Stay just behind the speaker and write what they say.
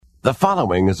The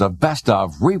following is a best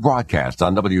of rebroadcast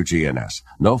on WGNS.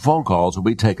 No phone calls will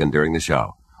be taken during the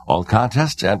show. All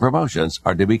contests and promotions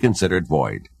are to be considered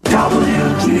void.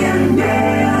 WGNS,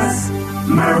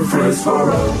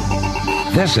 Murfreesboro.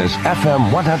 This is FM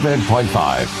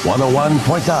 100.5,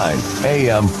 101.9,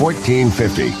 AM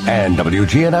 1450, and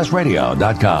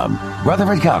WGNSradio.com.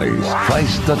 Rutherford County's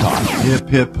place to talk. Hip,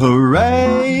 hip,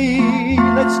 hooray,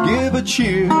 let's give a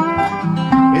cheer.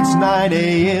 It's 9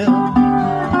 a.m.,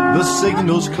 the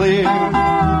signal's clear.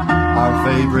 Our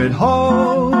favorite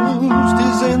host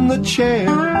is in the chair.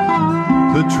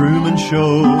 The Truman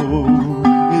Show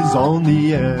is on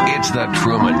the air. It's The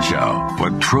Truman Show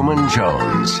with Truman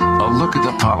Jones. A look at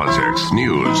the politics,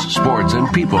 news, sports,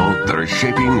 and people that are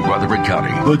shaping Rutherford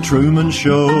County. The Truman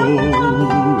Show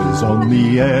is on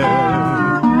the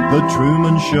air. The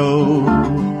Truman Show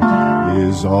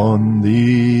is on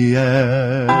the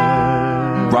air.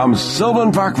 From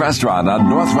Sylvan Park Restaurant on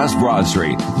Northwest Broad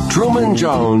Street, Truman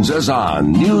Jones is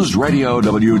on News Radio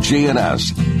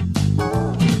WGNS.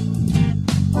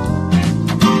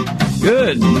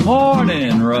 Good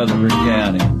morning, Rutherford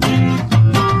County.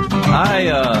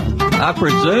 I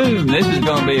presume this is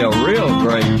going to be a real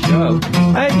great show.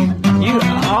 Hey,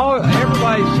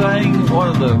 everybody sang one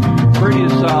of the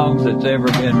prettiest songs that's ever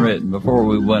been written before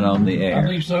we went on the air. I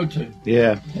think so too.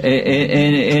 Yeah, and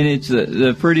it's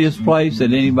the prettiest place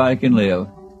that anybody can live.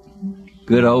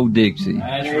 Good old Dixie.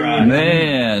 That's right.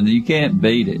 Man, you can't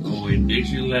beat it. Oh, in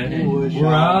Dixieland,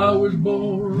 where I was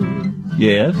born.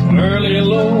 Yes. Early,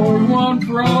 Lord, one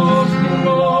frost and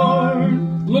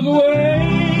Lord, look away.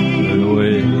 Look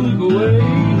away. Look away.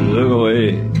 Look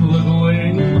away. Look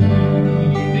away.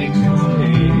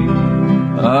 Dixieland.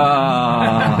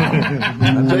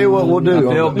 I'll tell you what we'll do.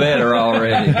 I feel better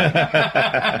already.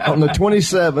 On the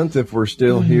 27th, if we're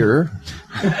still here.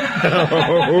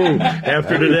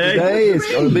 After today? Today, it's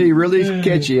going to be really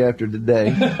catchy after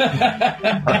today.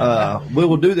 We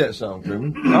will do that song,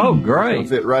 Truman. Oh, great. It'll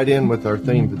fit right in with our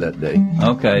theme for that day.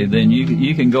 Okay, then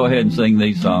you can go ahead and sing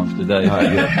these songs today. All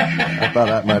right, yeah. I thought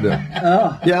I might do.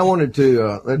 Yeah, I wanted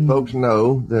to let folks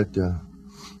know that,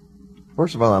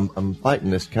 first of all, I'm fighting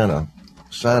this kind of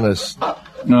sinus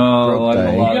No, throat like a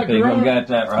thing. lot of people got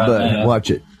that right But now.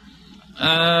 watch it. So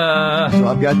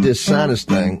I've got this sinus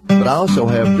thing, but I also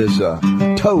have this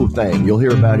toe thing you'll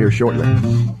hear about here shortly.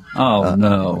 Oh,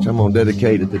 no. Which I'm going to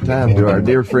dedicate at the time to our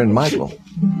dear friend Michael.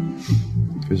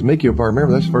 Because Mickey, if I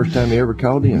remember, that's the first time he ever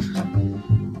called in. You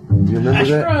remember That's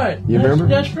that? right. You remember?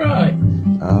 That's right.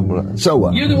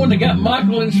 You're the one that got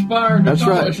Michael inspired to That's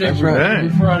call right, us that's every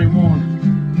right. Friday morning.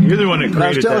 You're the one that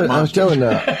created that I was telling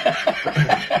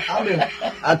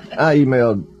I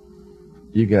emailed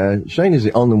you guys. Shane is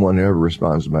the only one who ever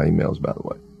responds to my emails, by the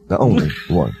way. The only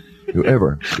one who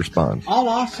ever responds. All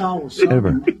I saw was something.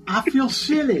 Ever. I feel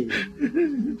silly.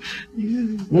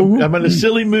 Mm-hmm. I'm in a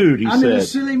silly mood, he I'm said. in a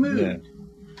silly mood. Yeah.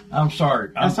 I'm sorry.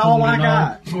 That's all I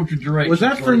got. Was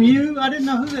that from you? I didn't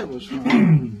know who that was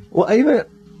from. Well, even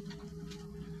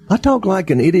I talk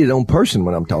like an idiot on person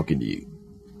when I'm talking to you.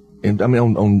 And I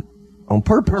mean on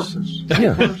purpose.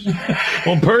 Yeah.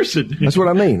 On person. That's what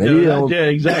I mean. Yeah,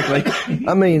 exactly.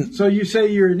 I mean, So you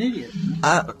say you're an idiot?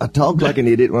 I talk like an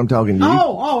idiot when I'm talking to you.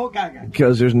 Oh, okay.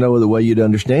 Because there's no other way you'd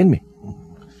understand me.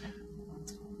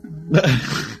 Well,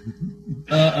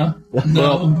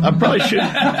 I probably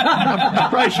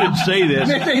shouldn't say this.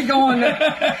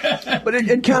 But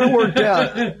it kind of worked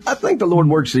out. I think the Lord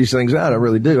works these things out. I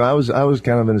really do. I was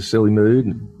kind of in a silly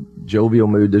mood, jovial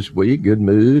mood this week, good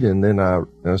mood, and then I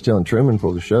was telling Truman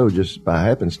for the show, just by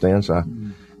happenstance, I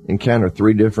encountered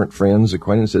 3 different friends,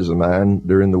 acquaintances of mine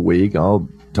during the week, all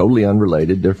totally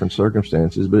unrelated, different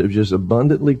circumstances, but it was just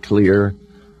abundantly clear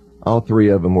all 3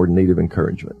 of them were in need of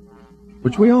encouragement,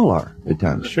 which we all are at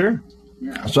times. Sure.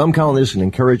 So I'm calling this an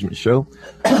encouragement show.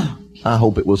 I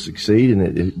hope it will succeed,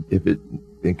 and if it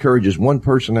encourages one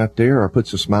person out there or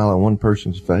puts a smile on one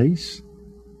person's face,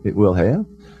 it will have.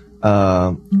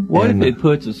 What if it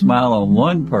puts a smile on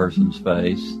one person's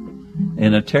face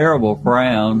and a terrible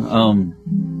frown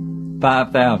on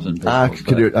 5,000 people?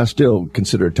 I still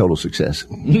consider it a total success.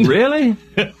 Really?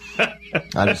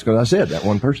 I said that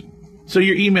one person. So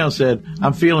your email said,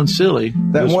 "I'm feeling silly."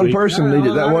 That this one week. person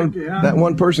needed that one. That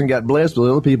one person got blessed, but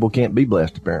other people can't be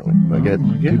blessed. Apparently, they got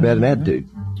too bad an attitude.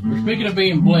 Well, speaking of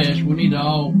being blessed, we need to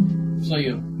all say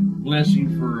a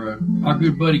blessing for our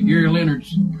good buddy Gary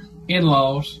Leonard's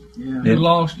in-laws. Yeah. Who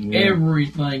lost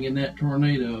everything in that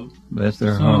tornado. That's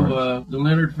their So heart. the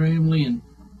Leonard family and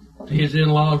his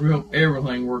in-laws, we hope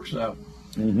everything works out.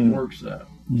 Works out.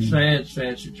 Sad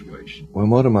situation. Well,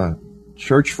 one of my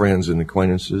church friends and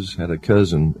acquaintances had a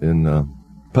cousin in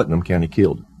Putnam County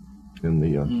killed. in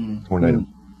the tornado.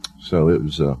 So it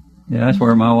was. Yeah, that's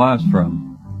where my wife's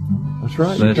from. That's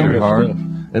right. Bless her heart.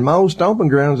 And my old stomping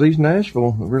grounds, East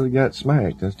Nashville, really got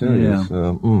smacked. I tell you.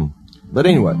 So, But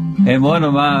anyway. And one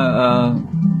of my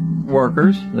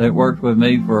workers that worked with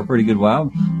me for a pretty good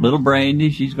while, little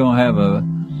Brandy, she's going to have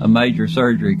a major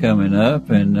surgery coming up,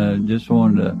 and just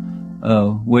wanted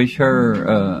to wish her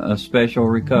a special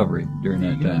recovery during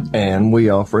that time. And we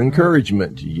offer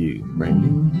encouragement to you,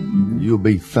 Brandy. You'll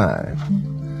be fine.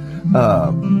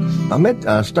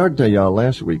 I started to tell y'all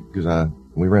last week because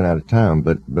we ran out of time,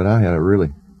 but I had a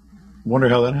really wonder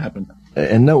how that happened.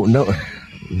 And no.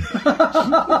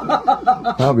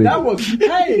 Probably. That was,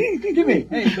 hey, give me,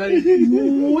 hey, buddy.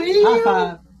 High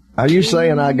five. Are you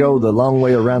saying I go the long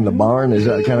way around the barn? Is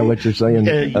that kind of what you're saying?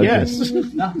 Okay. Yes.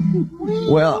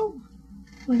 Well,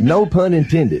 no pun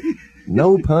intended.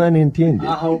 No pun intended.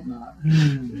 I hope not.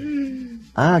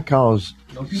 I caused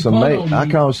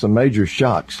some major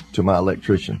shocks to my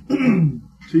electrician.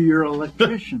 To your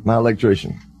electrician? My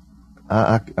electrician.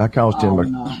 I caused him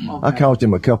I caused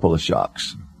him a couple of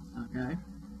shocks. Okay.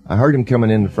 I heard him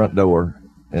coming in the front door,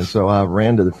 and so I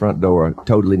ran to the front door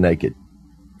totally naked.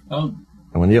 Oh.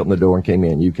 And when he opened the door and came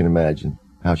in, you can imagine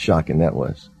how shocking that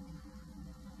was.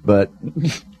 But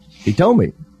he told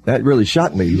me. That really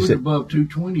shocked me. He said above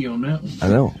 220 on that one. I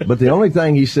know. But the only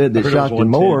thing he said that shocked him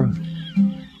more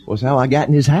was how I got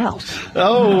in his house.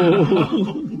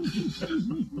 Oh.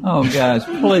 Oh, guys,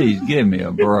 please give me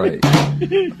a break.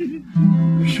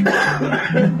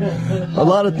 A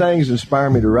lot of things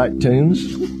inspire me to write tunes.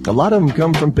 A lot of them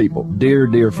come from people, dear,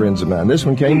 dear friends of mine. This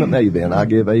one came from Avent. I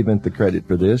give Avent the credit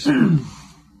for this.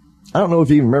 I don't know if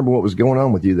you even remember what was going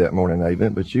on with you that morning,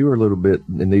 Avent, but you were a little bit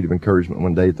in need of encouragement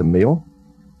one day at the mill.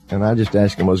 And I just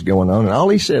asked him what's going on. And all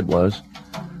he said was,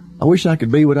 I wish I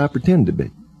could be what I pretend to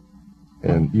be.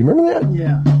 And you remember that?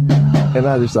 Yeah. And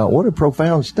I just thought, what a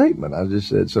profound statement. I just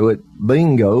said, so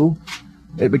bingo,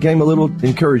 it became a little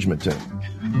encouragement to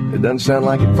him. It doesn't sound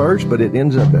like it first, but it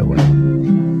ends up that way.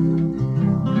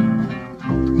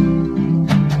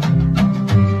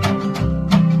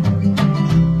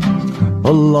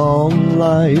 Along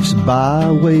life's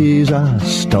byways I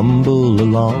stumble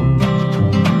along,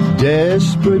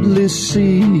 desperately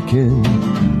seeking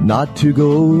not to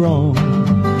go wrong,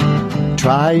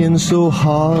 trying so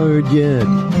hard yet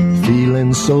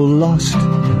feeling so lost,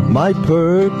 my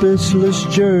purposeless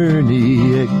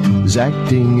journey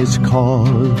exacting its call.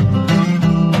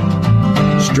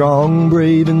 Strong,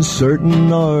 brave, and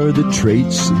certain are the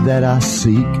traits that I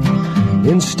seek.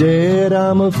 Instead,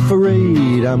 I'm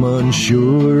afraid, I'm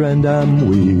unsure, and I'm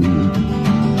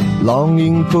weak.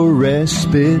 Longing for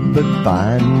respite, but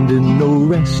finding no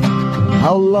rest.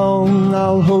 How long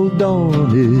I'll hold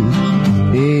on is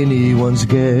anyone's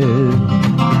guess.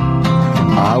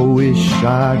 I wish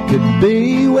I could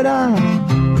be what I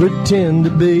pretend to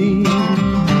be,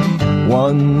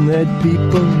 one that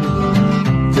people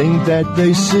think that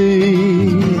they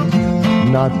see,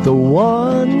 not the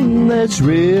one that's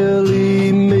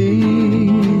really me.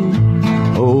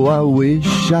 Oh, I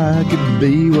wish I could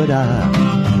be what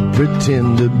I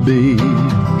pretend to be.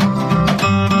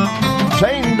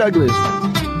 Shane Douglas.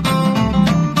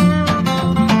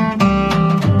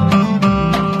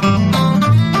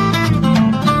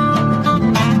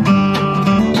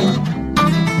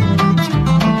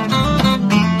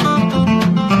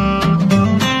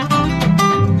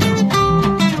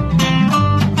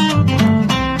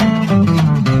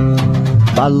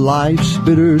 By life's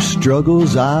bitter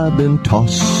struggles I've been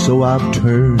tossed, so I've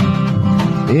turned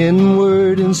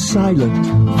inward and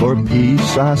silent. For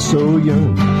peace I so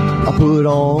yearn. I put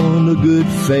on a good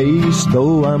face,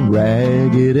 though I'm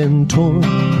ragged and torn.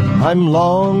 I'm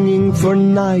longing for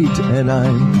night and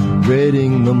I'm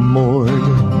dreading the morn.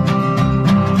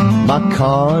 My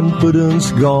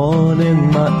confidence gone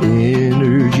and my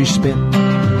energy spent.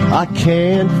 I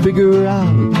can't figure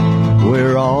out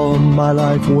where all my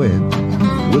life went.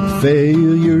 With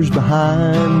failures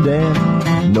behind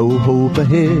and no hope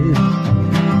ahead,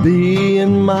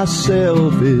 being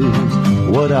myself is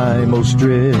what I most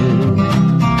dread.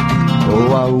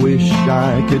 Oh, I wish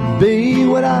I could be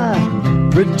what I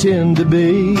pretend to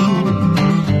be,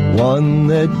 one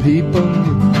that people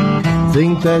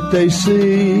think that they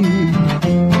see,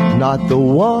 not the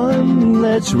one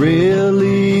that's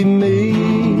really me.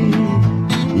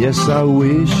 Yes, I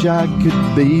wish I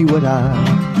could be what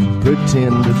I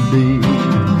pretend to be.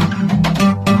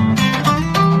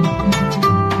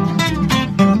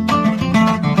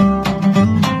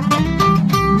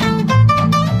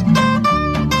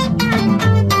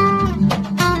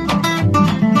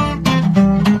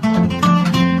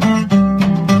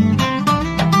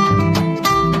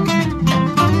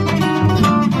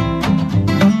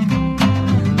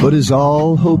 But as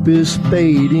all hope is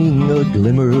fading, a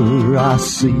glimmer I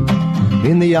see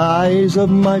in the eyes of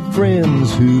my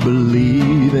friends who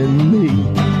believe in me.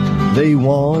 They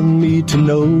want me to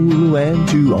know and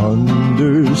to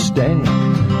understand.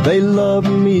 They love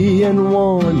me and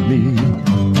want me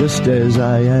just as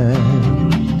I am.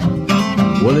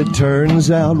 Well, it turns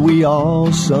out we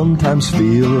all sometimes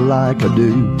feel like I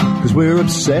do, 'cause we're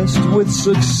obsessed with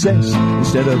success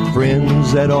instead of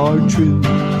friends that are true.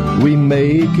 We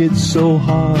make it so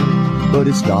hard, but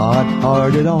it's not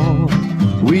hard at all.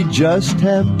 We just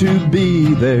have to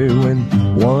be there when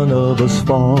one of us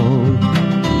falls.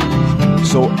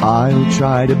 So I'll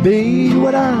try to be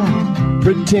what I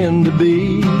pretend to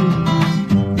be.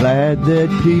 Glad that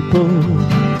people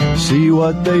see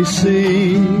what they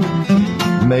see.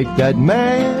 Make that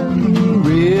man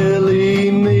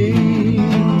really me.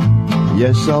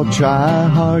 Yes, I'll try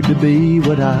hard to be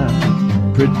what I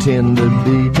pretend to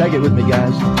be. Take it with me,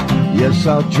 guys. Yes,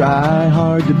 I'll try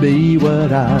hard to be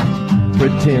what I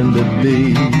pretend to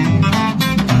be.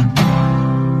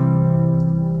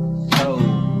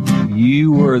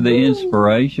 You were the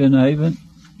inspiration, Avon?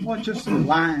 Well, just a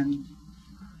line.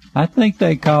 I think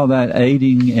they call that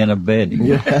aiding and abetting in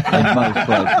most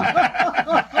places.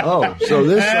 Oh, so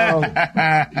this song,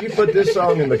 you put this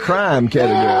song in the crime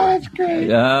category. Oh, that's great.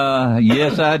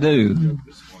 Yes, I do.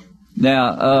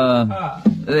 Now,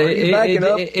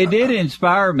 it did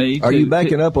inspire me. Are you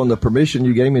backing up on the permission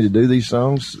you gave me to do these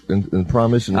songs and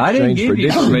promise in I didn't exchange give for you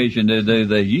Dixie? permission to do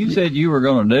these. You said you were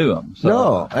going to do them. So.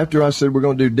 No, after I said we're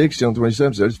going to do Dixie on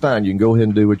 27th, so it's fine. You can go ahead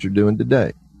and do what you're doing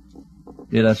today.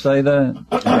 Did I say that?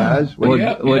 Guys,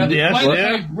 rerun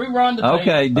the tape.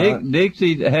 Okay,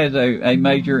 Dixie has a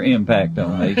major impact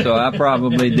on me, so I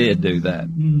probably did do that.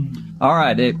 All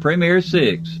right, at Premiere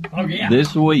 6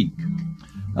 this week,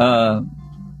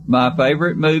 my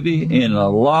favorite movie in a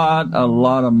lot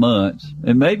of months,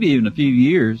 and maybe even a few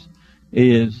years,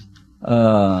 is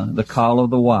The Call of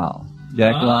the Wild,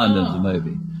 Jack London's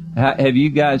movie. Have you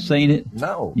guys seen it?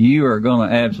 No. You are going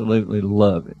to absolutely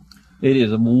love it. It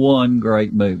is one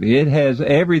great movie. It has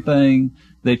everything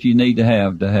that you need to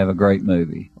have a great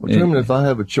movie. Well, Truman, if I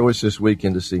have a choice this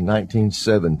weekend to see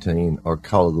 1917 or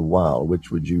Call of the Wild,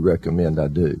 which would you recommend I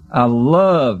do? I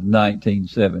loved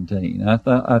 1917. I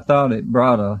thought it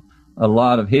brought a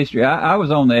lot of history. I was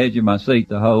on the edge of my seat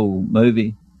the whole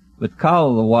movie, but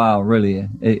Call of the Wild really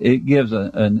it gives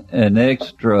an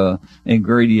extra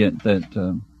ingredient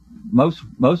that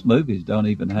most movies don't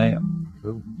even have.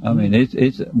 I mean,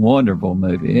 it's a wonderful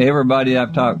movie. Everybody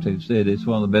I've talked to said it's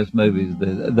one of the best movies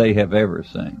that they have ever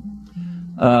seen.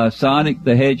 Sonic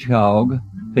the Hedgehog,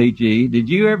 PG. Did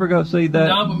you ever go see that?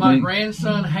 No, but my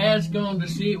grandson has gone to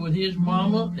see it with his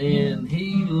mama, and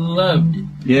he loved it.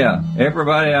 Yeah,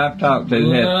 everybody I've talked to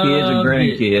has kids and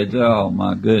grandkids. Oh,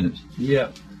 my goodness.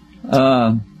 Yep.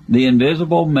 The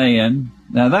Invisible Man.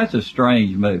 Now, that's a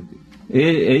strange movie.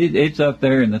 It's up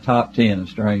there in the top 10 of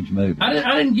strange movies. I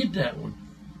didn't get that one.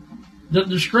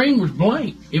 The screen was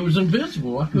blank. It was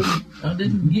invisible. I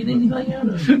didn't get anything out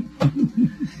of it.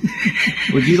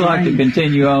 Would you like to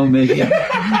continue on, Mickey?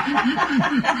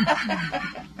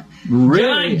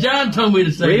 Really? John told me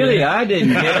to say really, that. I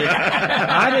didn't get it.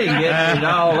 I didn't get it at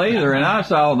all either, and I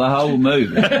saw the whole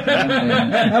movie.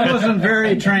 That wasn't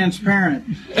very transparent.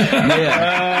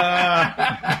 Yeah.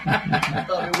 I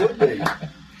thought it would be.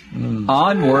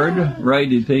 Onward,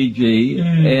 rated PG,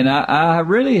 and I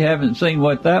really haven't seen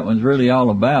what that one's really all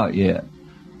about yet.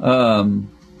 I'm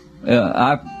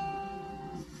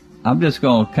just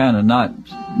going to kind of not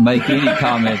make any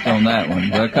comments on that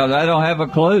one because I don't have a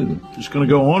clue. Just going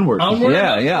to go onward.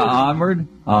 Yeah,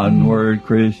 onward,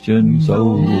 Christian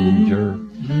soldier.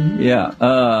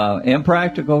 Yeah,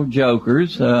 Impractical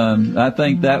Jokers. I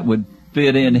think that would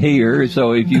fit in here,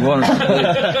 so if you want to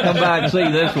come back and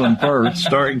see this one first.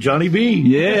 Starring Johnny B.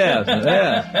 Yes.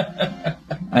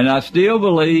 And I still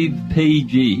believe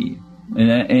PG,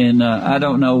 and I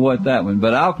don't know what that one,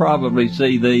 but I'll probably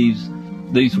see these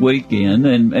weekend,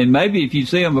 and maybe if you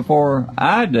see them before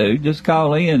I do, just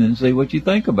call in and see what you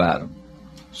think about them.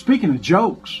 Speaking of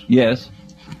jokes, yes,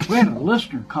 we had a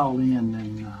listener call in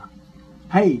and,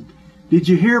 hey, did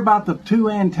you hear about the two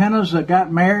antennas that got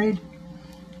married?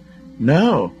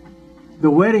 No. The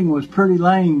wedding was pretty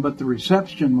lame, but the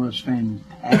reception was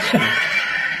fantastic.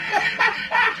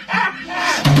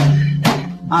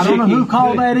 I don't know who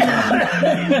called that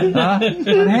in. But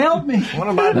help me. One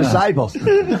of my disciples.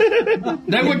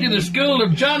 They went to the school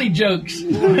of Johnny jokes.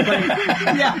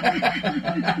 Yeah.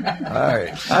 All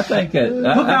right. I think that.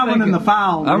 Put that one in the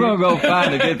file. I'm going to go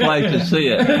find a good place to see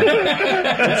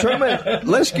it. Truman,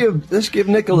 let's give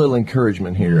Nick a little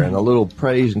encouragement here and a little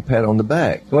praise and pat on the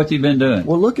back. What you been doing?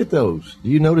 Well, look at those. Do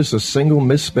you notice a single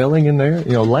misspelling in there?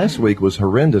 You know, last week was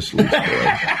horrendously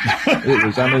spelled. It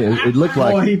was. I mean, it looked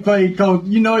like. Boy, he played coach.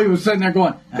 You know, he was sitting there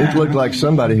going. It looked like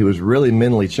somebody who was really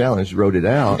mentally challenged wrote it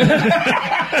out.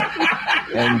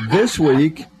 And this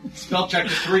week, Spell checked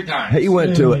it 3 times. he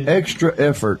went to an extra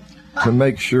effort to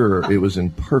make sure it was in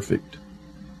perfect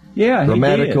Yeah,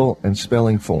 grammatical and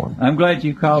spelling form. I'm glad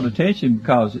you called attention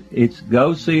because it's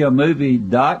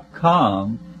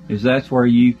goseeamovie.com. That's where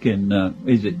you can.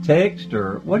 Is it text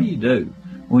or what do you do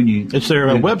when you? It's their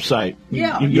website.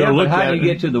 Yeah. You Yeah, go but look how at do you it.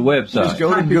 get to the website? Just go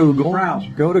to Type in the Google. browser.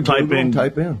 Go to Type Google and in-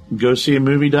 type in.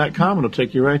 GoSeeAmovie.com. It'll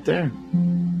take you right there.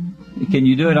 Can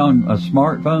you do it on a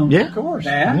smartphone? Yeah. Of course.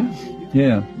 Yeah.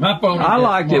 Yeah. My phone. I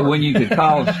liked it when you could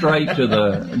call straight to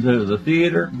the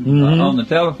theater on the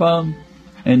telephone,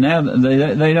 and now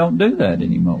they don't do that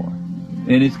anymore.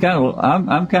 And it's kind of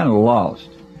I'm kind of lost.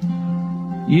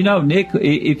 You know, Nick,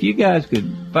 if you guys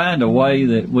could find a way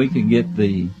that we could get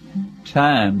the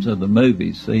times of the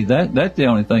movies, see that's the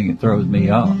only thing that throws me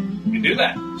off. You can do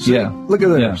that. Yeah, Look at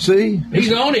that. Yeah. See?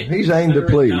 He's on it. He's aimed to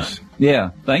please. yeah.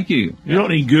 Thank you. You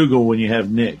don't need Google when you have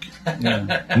Nick.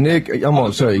 Nick, I'm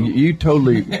going to say, you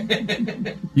totally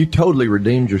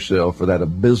redeemed yourself for that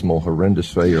abysmal,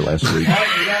 horrendous failure last week.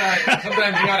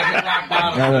 Sometimes you gotta hit rock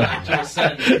bottom to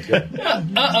ascend.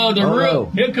 The Oh, real.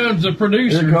 no. Here comes the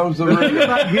producer. Here comes the thing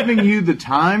about giving you the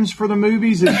times for the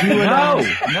movies is you would ask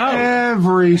No.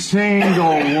 every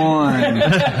single one.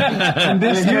 And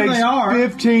this And here takes they are.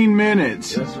 15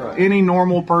 minutes. That's right. Any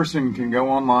normal person can go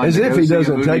online As to if he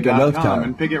doesn't take enough goseeamovie.com time.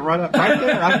 and pick it right up. Right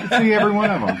there. I can see every one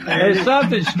of them. There's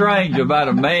something strange about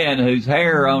a man whose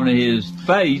hair on his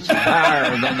face is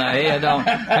higher than the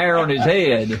hair on his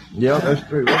head. Yeah, that's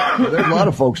true. There's a lot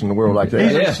of folks in the world like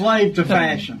He's that. a slave to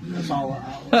fashion. That's all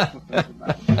I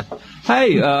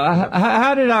Hey,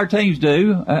 how did our teams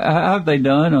do? How have they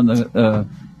done on the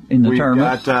in the We've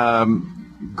tournament? got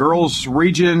girls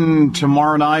region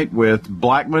tomorrow night with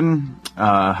Blackman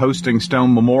hosting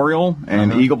Stone Memorial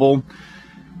and Eagleville.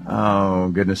 Oh,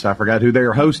 goodness, I forgot who they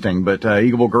are hosting, but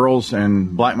Eagleville girls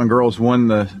and Blackman girls won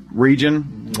the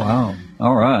region. Wow.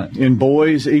 All right. In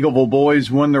boys, Eagleville boys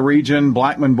won the region.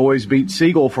 Blackman boys beat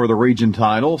Siegel for the region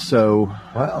title. So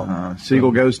Wow.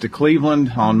 Siegel goes to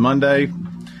Cleveland on Monday,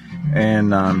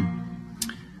 and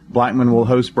Blackman will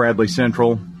host Bradley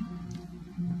Central.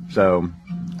 So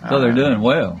They're doing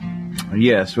well.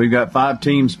 yes, we've got 5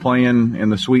 teams playing in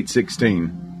the Sweet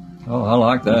 16. Oh, I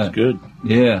like that. That's good.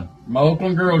 Yeah. My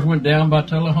Oakland girls went down by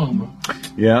Tullahoma.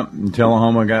 Yeah, and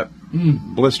Tullahoma got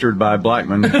blistered by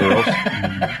Blackman girls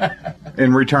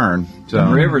in return.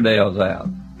 So Riverdale's out.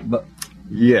 But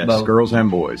yes, both. girls and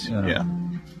boys. Yeah. Yeah.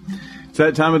 It's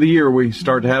that time of the year we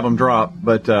start to have them drop,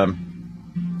 but to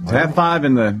have 5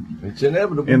 in It's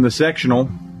inevitable. the sectional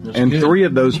and good. 3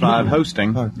 of those 5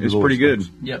 hosting Oh, is Lord, pretty good.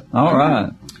 Yep. all right.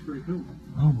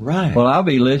 All right. Well, I'll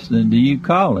be listening to you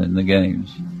calling the games,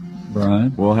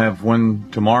 Brian. We'll have one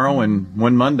tomorrow and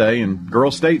one Monday, and Girl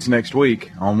State's next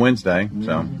week on Wednesday.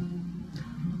 So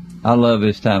I love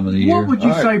this time of the year. What would you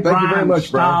All right. say Thank you very Brian's much,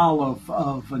 style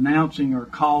of announcing or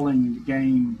calling the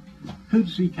game? Who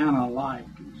does he kind of like?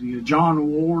 Is he a John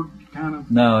Ward kind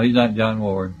of? No, he's not John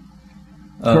Ward.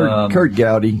 Kurt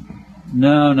Gowdy.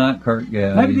 No, not Kurt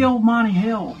Gowdy. Maybe the old Monty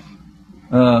Hill.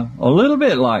 A little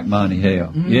bit like Monty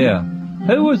Hale. Yeah.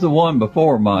 Who was the one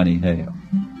before Monty Hale?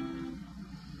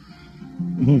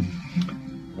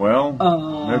 well,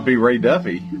 that'd be Ray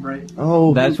Duffy. Right.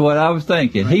 Oh, That's what I was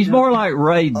thinking. He's more like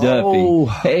Ray Duffy.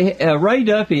 Oh. Ray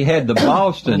Duffy had the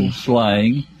Boston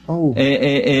slang. Oh.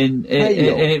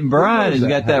 And Brian has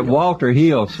got that Walter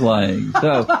Hill slang.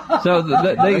 So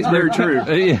they're very true.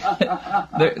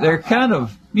 They're kind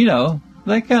of,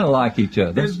 they kind of like each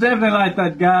other. It's definitely like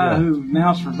that guy who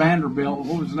announced for Vanderbilt.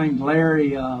 What was his name?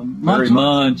 Larry Munson.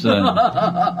 Munson.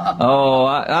 Oh,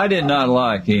 I did not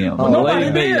like him. nobody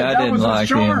Believe me, did. I That didn't was a like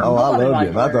him. charm. Oh, I Nobody loved liked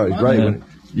him. I thought he was Larry great. Munson.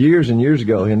 When, years and years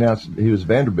ago, he announced he was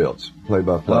Vanderbilt's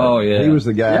play-by-play. Oh, yeah. He was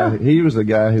the guy. Yeah. He was the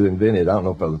guy who invented. I don't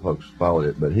know if other folks followed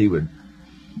it, but he would.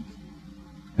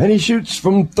 And he shoots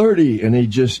from 30, and he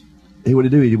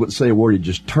would do. He wouldn't say a word. He'd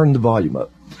just turn the volume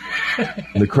up,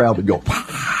 and the crowd would go.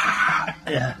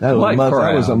 That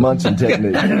was a Munson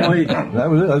technique. That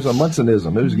was a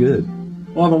Munsonism. It was good.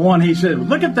 Well, the one he said,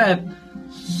 "Look at that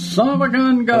son of a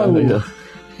gun go."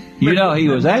 You know, he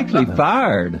was actually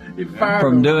fired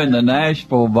from doing the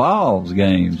Nashville Vols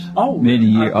games many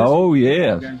years. Oh,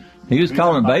 yes. He was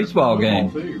calling baseball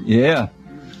games. Yeah.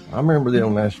 I remember the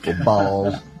old Nashville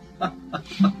Balls.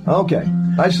 Okay.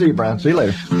 Nice to see you, Brian. See you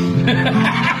later.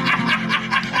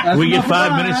 We get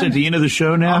 5 minutes at the end of the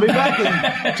show now. I'll be back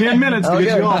in 10 minutes to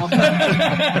get you on.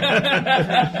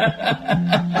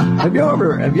 Have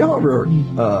y'all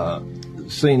ever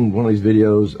seen one of these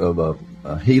videos of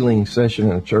a healing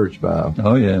session in a church by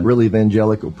a really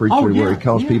evangelical preacher where he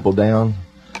calms people down?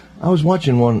 I was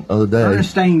watching one the other day.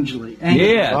 Ernest Angley.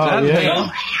 I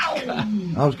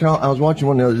was watching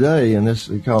one the other day, and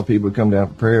he called people to come down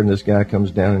for prayer, and this guy comes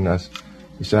down, and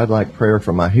he said, "I'd like prayer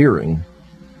for my hearing."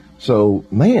 So,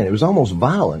 man, it was almost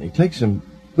violent. He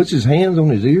puts his hands on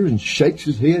his ears and shakes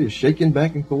his head. He's shaking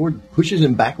back and forward, pushes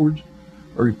him backwards,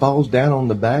 or he falls down on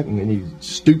the back, and then he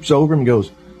stoops over him and goes,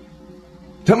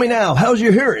 "Tell me now, how's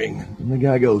your hearing?" And the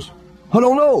guy goes, "I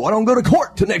don't know. I don't go to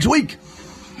court till next week."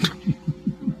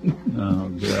 Oh,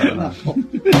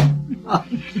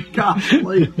 God.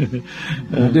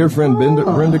 Dear friend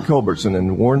Brenda Culbertson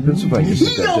in Warren, Pennsylvania.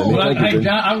 Well, hey,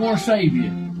 John, I'm going to save you.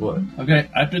 What? Okay,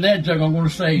 after that joke, I'm going to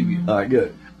save you. All right,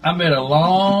 good. I met a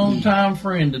long-time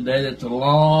friend today that's a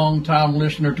long-time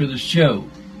listener to the show.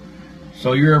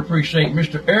 So you'll appreciate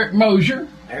Mr. Eric Mosier.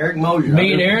 Eric Mosier.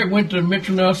 Me and Eric went to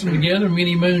Mitchell Nelson together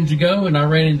many moons ago, and I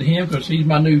ran into him because he's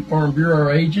my new Farm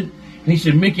Bureau agent. And he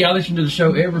said, "Mickey, I listen to the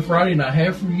show every Friday, and I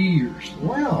have for years."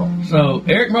 Wow. So,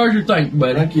 Eric Mosier, thank you,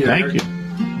 buddy. Thank you. Thank you.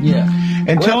 Yeah.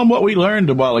 And tell them what we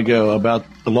learned a while ago about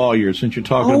the lawyers, since you're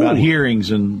talking about hearings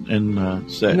and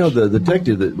such. You know, the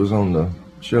detective that was on the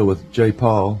show with Jay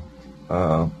Paul,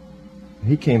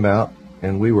 he came out,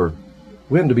 and we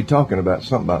happened to be talking about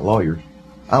something about lawyers.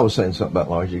 I was saying something about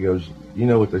lawyers. He goes, "You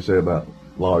know what they say about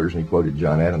lawyers," and he quoted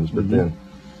John Adams, but then,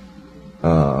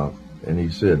 and he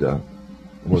said,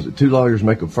 was it 2 lawyers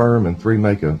make a firm and 3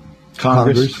 make a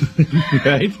Congress?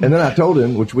 Right. And then I told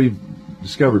him, which we've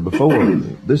discovered before,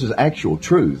 this is actual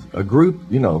truth. A group,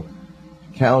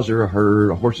 cows are a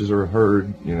herd, horses are a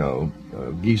herd,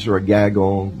 geese are a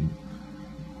gaggle,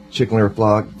 chicken are a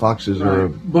flock, foxes are a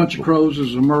bunch of crows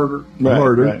is a murder.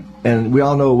 Right. And we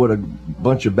all know what a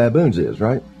bunch of baboons is,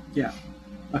 right? Yeah.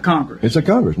 A Congress. It's a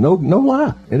Congress. No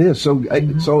lie. It is. So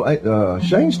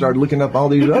Shane started looking up all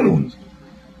these other ones.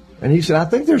 And he said, "I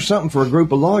think there's something for a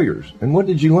group of lawyers." And what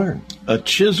did you learn? A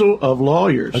chisel of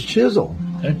lawyers. A chisel.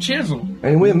 A chisel.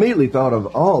 And we immediately thought of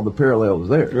all the parallels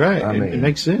there. Right. It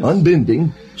makes sense.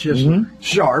 Unbending. Chiseler.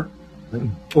 Sharp.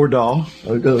 Or dull.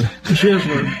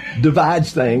 Chiseler.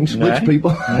 Divides things. Right. Which people.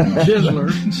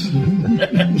 Chiseler.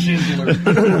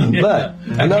 But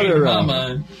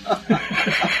another.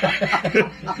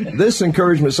 This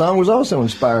encouragement song was also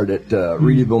inspired at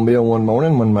Reedyville Mill one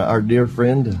morning when our dear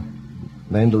friend,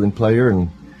 mandolin player and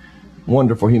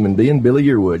wonderful human being, Billy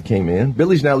Yearwood, came in.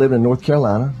 Billy's now living in North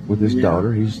Carolina with his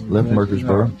daughter. He's left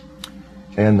Murfreesboro.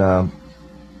 And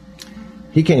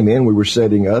he came in. We were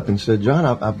setting up and said, "John,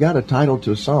 I've got a title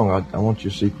to a song. I want you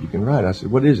to see if you can write." I said,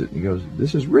 "What is it?" He goes,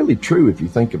 "This is really true if you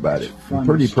think about it.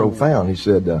 Pretty profound." He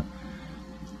said,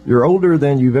 "You're older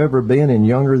than you've ever been and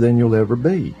younger than you'll ever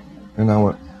be." And I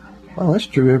went, "Well, that's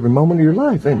true every moment of your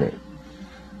life, isn't it?"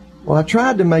 Well, I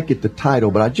tried to make it the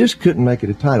title, but I just couldn't make it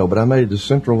a title, but I made it the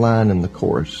central line in the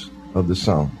chorus of the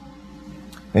song.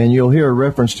 And you'll hear a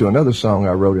reference to another song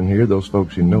I wrote in here, those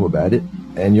folks who know about it.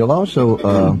 And you'll also,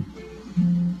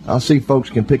 I'll see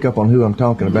folks can pick up on who I'm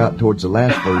talking about towards the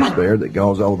last verse there that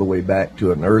goes all the way back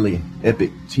to an early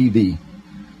epic TV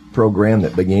program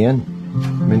that began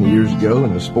many years ago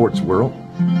in the sports world.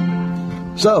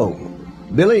 So,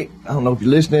 Billy, I don't know if you're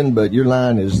listening, but your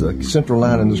line is the central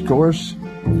line in this chorus.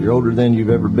 You're older than you've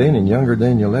ever been and younger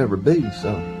than you'll ever be,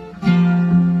 so.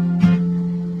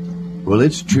 Well,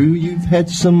 it's true you've had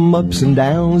some ups and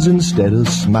downs. Instead of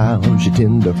smiles, you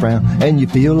tend to frown. And you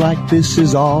feel like this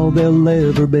is all there'll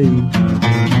ever be.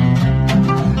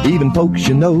 Even folks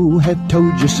you know have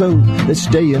told you so. That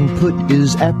staying put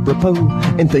is apropos.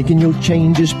 And thinking you'll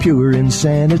change is pure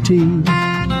insanity.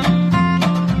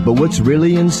 But what's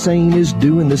really insane is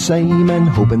doing the same and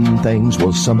hoping things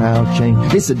will somehow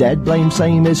change. It's a dad blame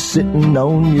same as sitting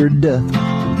on your duff.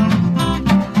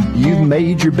 You've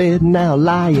made your bed, now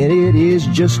lie in it is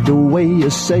just a way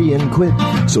of saying quit.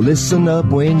 So listen up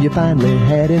when you finally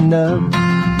had enough. You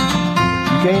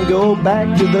can't go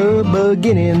back to the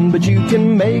beginning, but you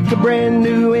can make a brand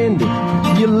new ending.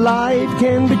 Your life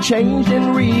can be changed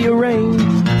and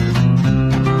rearranged.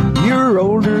 You're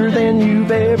older than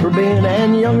you've ever been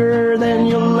and younger than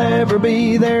you'll ever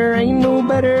be. There ain't no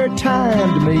better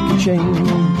time to make a change.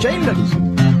 Shane Douglas.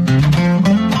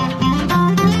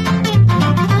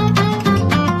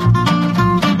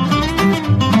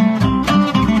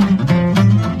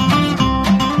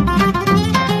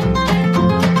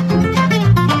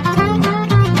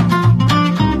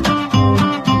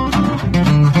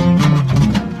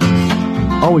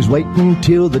 Always waiting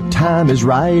till the time is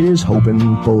right is hoping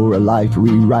for a life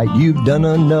rewrite. You've done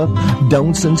enough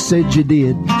don'ts and said you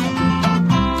did.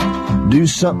 Do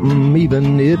something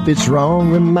even if it's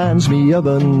wrong. Reminds me of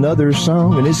another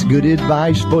song, and it's good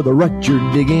advice for the rut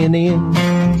you're digging in.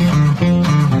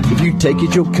 If you take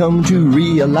it, you'll come to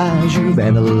realize you've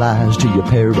analyzed till you're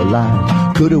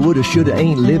paralyzed. Coulda, woulda, shoulda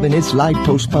ain't living, it's life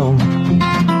postponed.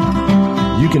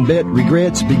 You can bet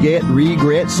regrets beget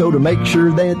regrets, so to make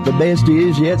sure that the best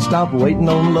is yet, stop waiting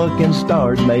on luck and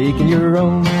start making your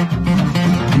own.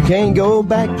 You can't go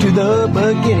back to the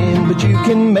beginning, but you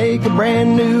can make a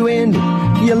brand new ending.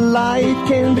 Your life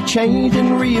can be changed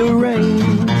and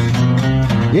rearranged.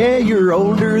 Yeah, you're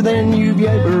older than you've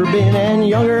ever been and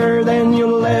younger than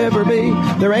you'll ever be.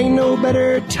 There ain't no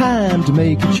better time to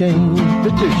make a change.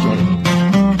 But there's change.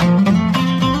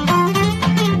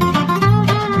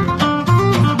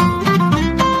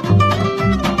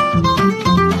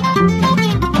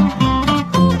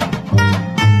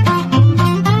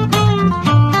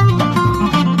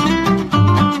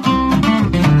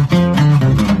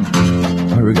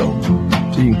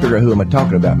 Who am I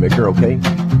talking about, Micker, okay?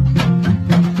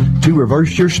 To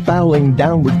reverse your spouting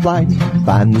downward flight,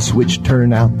 find the switch,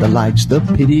 turn out the lights. The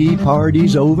pity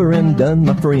party's over and done,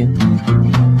 my friend.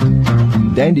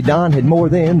 Dandy Don had more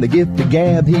than the gift of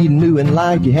gab. He knew in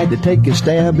life you had to take a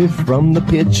stab if from the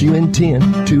pit you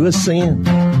intend to ascend.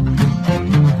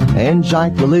 And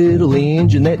jack the little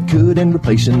engine that could, and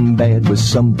replacing bad with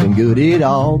something good. It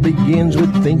all begins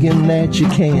with thinking that you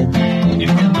can.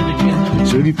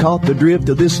 So if you caught the drift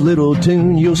of this little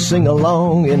tune, you'll sing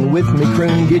along and with me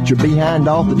croon. Get your behind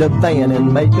off the van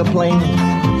and make a plan.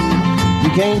 You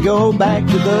can't go back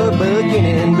to the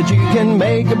beginning, but you can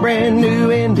make a brand new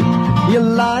ending. Your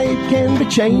life can be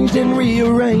changed and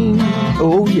rearranged.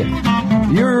 Oh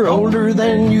yeah, you're older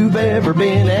than you've ever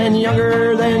been and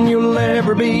younger than you'll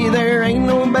ever be. There ain't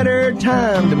no better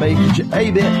time to make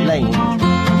a bit lane.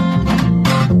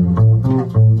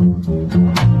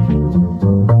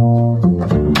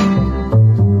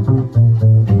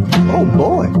 Oh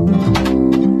boy.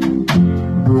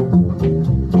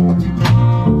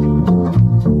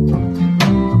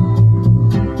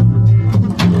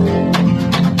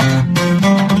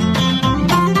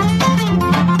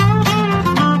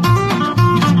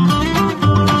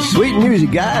 Sweet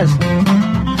music, guys.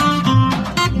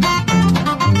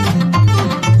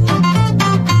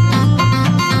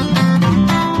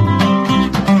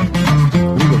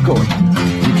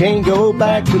 Can't go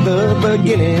back to the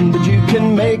beginning, but you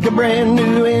can make a brand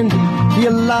new ending.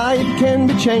 Your life can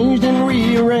be changed and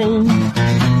rearranged.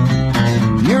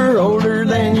 You're older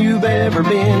than you've ever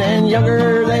been and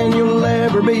younger than you'll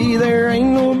ever be. There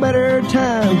ain't no better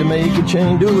time to make a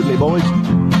change. Do it with me, boys.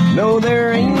 No,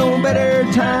 there ain't no better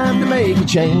time to make a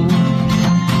change.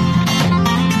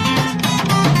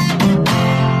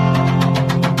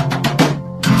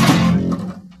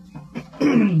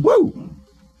 Woo!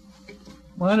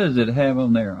 Why does it have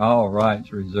on there, all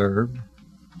rights reserved,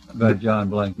 by John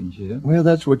Blankenship? Well,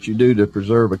 that's what you do to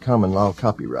preserve a common law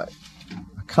copyright.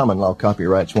 A common law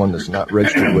copyright's one that's not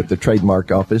registered with the trademark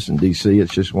office in D.C.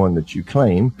 It's just one that you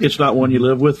claim. It's not one you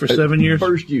live with for 7 years?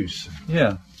 First use.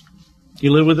 Yeah.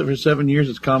 You live with it for 7 years,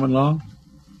 it's common law?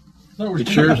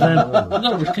 It's yours then?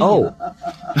 Oh,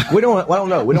 we don't. I don't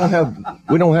know. We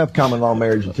don't have common law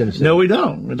marriage in Tennessee. No, we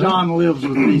don't. John lives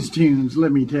with these tunes.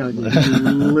 Let me tell you, he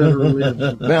literally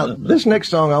lives. Now, this next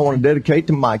song I want to dedicate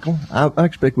to Michael. I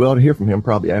expect we ought to hear from him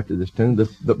probably after this tune.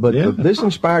 This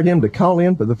inspired him to call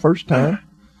in for the first time,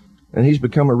 and he's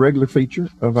become a regular feature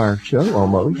of our show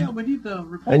almost. Yeah, but he's a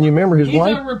reporter. And you remember his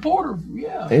wife? He's a reporter.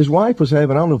 Yeah. His wife was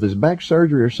having, I don't know if it's back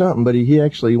surgery or something, but he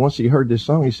actually, once he heard this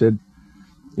song, he said,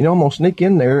 you know, I'm going to sneak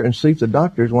in there and see if the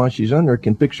doctors, while she's under,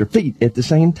 can fix her feet at the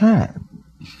same time.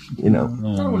 You know.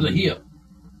 I thought it was a hip.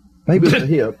 Maybe it's a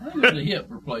hip. I think it was a hip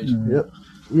replacement. Yep.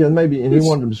 Yeah, maybe. And he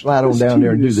wanted them to slide on down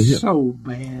there and do the hip. So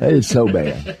bad. It's so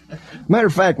bad. Matter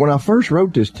of fact, when I first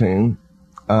wrote this tune,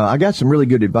 I got some really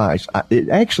good advice. It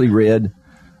actually read,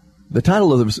 the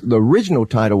title of the original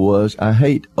title was, I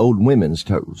Hate Old Women's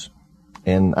Toes.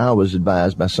 And I was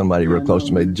advised by somebody real close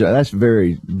to me. That's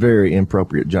very, very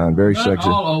inappropriate, John. Very Not sexy.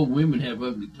 all old women have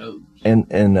ugly toes. And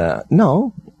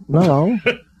no, not all.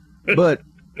 But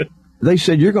they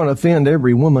said, you're going to offend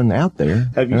every woman out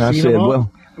there. Have you and I seen said, them all?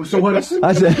 well, So what is it?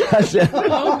 I said,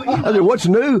 what's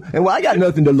new? And well, I got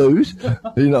nothing to lose,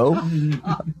 you know.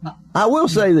 I will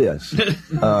say this.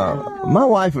 My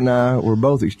wife and I were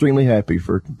both extremely happy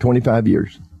for 25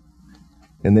 years.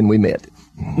 And then we met.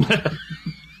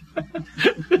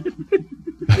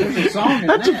 There's a song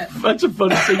than that. That's a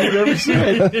funny thing you've ever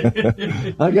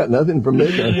said. I got nothing from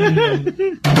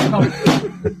Mick.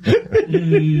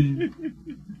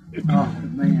 Oh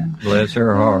man! Bless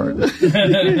her heart.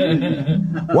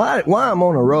 Why I'm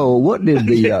on a roll? What did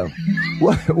the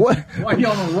what Why are you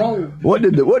on a roll? what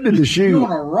did the shoe? You're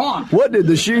on a rock. What did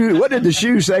the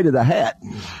shoe say to the hat?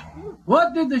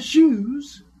 What did the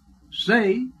shoes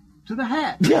say to the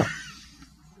hat? Yeah.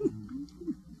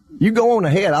 You go on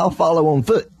ahead, I'll follow on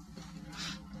foot.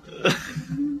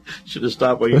 Should have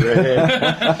stopped while you were ahead.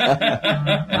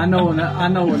 I know an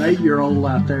 8-year-old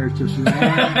out there just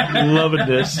Loving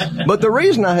this. But the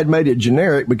reason I had made it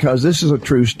generic, because this is a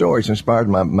true story. It's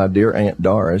inspired by my dear Aunt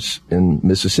Doris in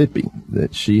Mississippi,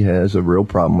 that she has a real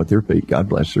problem with her feet. God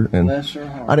bless her. And Bless her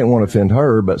heart. I didn't want to offend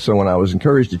her, but so when I was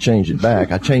encouraged to change it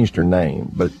back, I changed her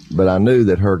name. But I knew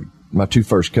that my two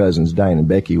first cousins, Diane and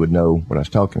Becky, would know what I was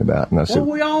talking about. And I said, Well,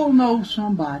 we all know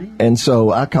somebody. and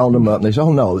so I called them up, and they said,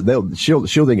 "Oh no, she'll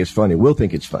think it's funny. We'll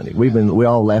think it's funny. We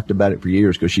all laughed about it for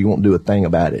years because she won't do a thing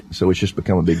about it. So it's just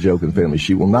become a big joke in the family.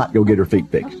 She will not go get her feet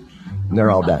fixed, and they're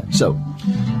all dying. So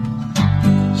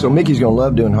Mickey's gonna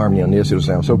love doing harmony on this. It'll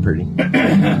sound so pretty.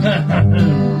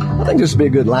 I think this would be a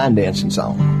good line dancing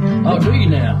song. Oh, do you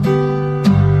now?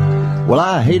 Well,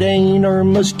 I hate Aunt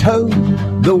Irma's toe,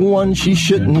 the one she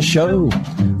shouldn't show.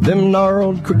 Them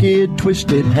gnarled, crooked,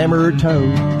 twisted, hammer toe.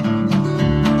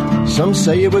 Some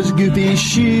say it was Goofy's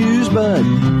shoes, but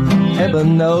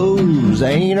heaven knows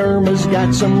Aunt Irma's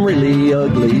got some really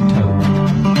ugly toes.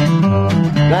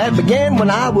 That began when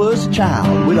I was a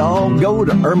child. We'd all go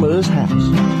to Irma's house,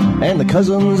 and the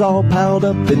cousins all piled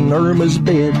up in Irma's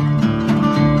bed.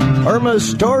 Irma's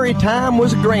story time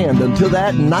was grand until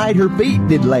that night her feet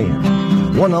did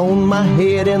land. One on my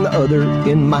head and the other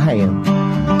in my hand.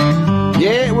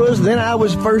 Yeah, it was then I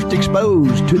was first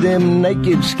exposed to them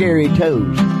naked, scary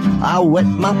toes. I wet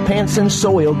my pants and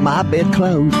soiled my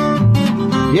bedclothes.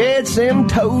 Yeah, it's them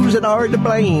toes that are to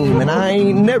blame, and I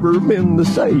ain't never been the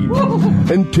same.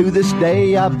 And to this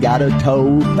day I've got a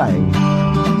toe thing.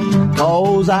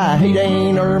 'Cause I hate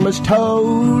Aunt Irma's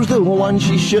toes, the one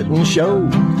she shouldn't show.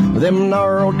 Them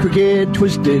gnarled, crooked,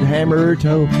 twisted, hammer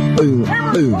toe. Ooh,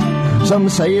 ooh. Some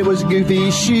say it was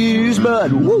Goofy's shoes,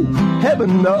 but woo,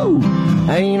 heaven knows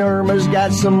Aunt Irma's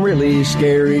got some really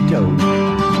scary toes.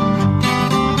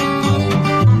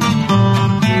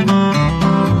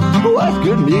 Oh, that's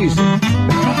good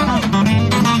music.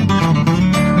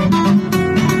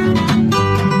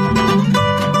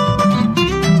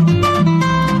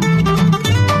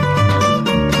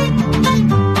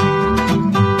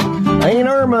 Aunt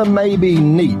Irma may be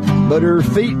neat, but her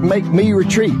feet make me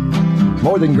retreat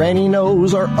more than Granny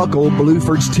knows or Uncle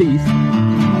Blueford's teeth.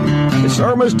 It's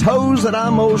Irma's toes that I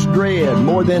most dread,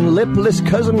 more than lipless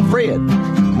Cousin Fred,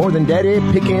 more than Daddy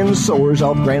picking sores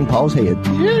off Grandpa's head.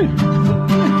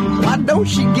 Why don't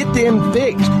she get them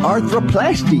fixed?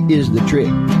 Arthroplasty is the trick.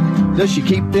 Does she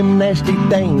keep them nasty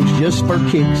things just for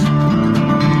kicks?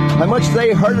 How much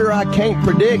they hurt her I can't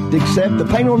predict, except the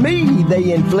pain on me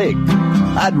they inflict.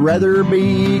 I'd rather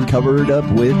be covered up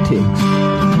with ticks.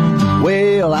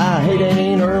 Well, I hate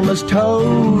Aunt Irma's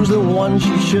toes, the one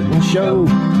she shouldn't show.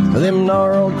 Them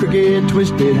gnarled, crooked,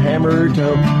 twisted, hammer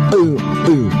toe. Ooh,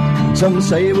 ooh. Some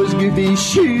say it was Goofy's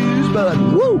shoes, but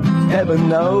woo, heaven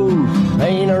knows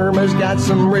Aunt Irma's got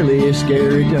some really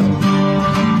scary toes.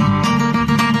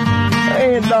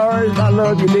 Aunt Doris, I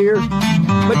love you, dear,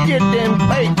 but get them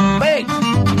fixed.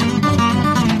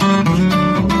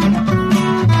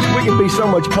 We can be so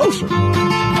much closer.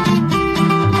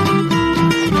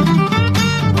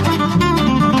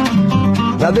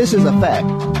 Now this is a fact,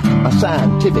 a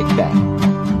scientific fact.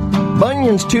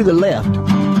 Bunions to the left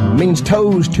means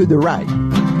toes to the right.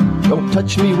 Don't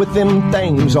touch me with them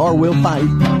things or we'll fight.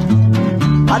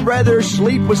 I'd rather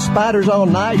sleep with spiders all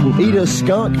night and eat a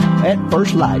skunk at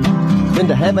first light than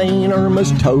to have Aunt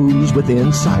Irma's toes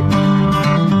within sight.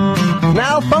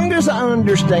 Now fungus I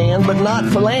understand, but not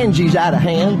phalanges out of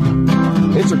hand.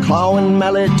 It's her clawing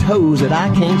mallet toes that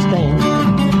I can't stand.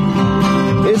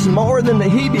 It's more than the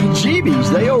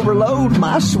heebie-jeebies. They overload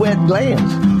my sweat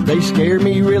glands. They scare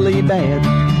me really bad.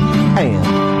 And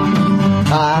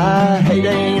I hate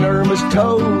Aunt Irma's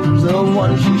toes, the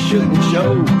one she shouldn't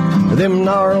show. Them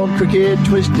gnarled, crooked,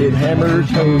 twisted, hammer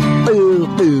toes. Ooh,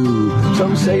 ooh.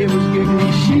 Some say it was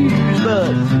Goofy's shoes,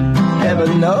 but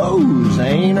heaven knows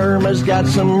Aunt Irma's got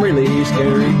some really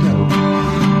scary toes.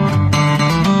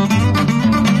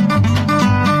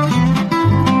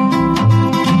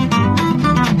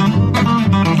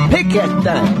 Pick that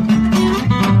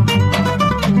thing.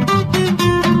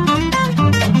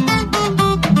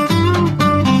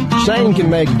 Shane can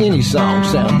make any song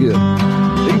sound good.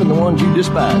 Even the ones you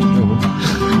despise, Truman.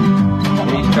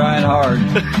 He's trying hard.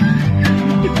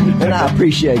 And I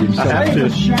appreciate him. So.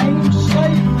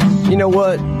 You know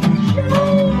what?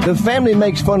 The family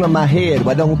makes fun of my head.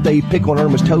 Why don't they pick on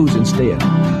Irma's toes instead?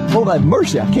 Lord have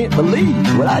mercy, I can't believe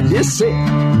what I just said.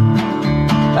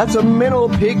 That's a mental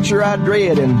picture I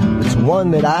dread, and it's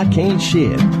one that I can't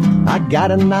shed. I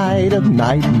got a night of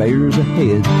nightmares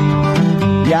ahead.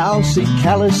 Yeah, I'll see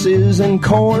calluses and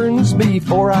corns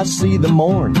before I see the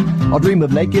morn. I'll dream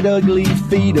of naked, ugly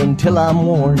feet until I'm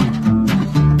worn.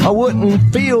 I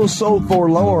wouldn't feel so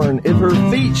forlorn if her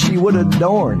feet she would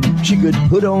adorn. She could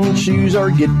put on shoes or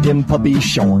get them puppies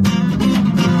shorn.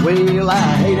 Well, I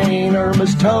hate Aunt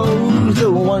Irma's toes,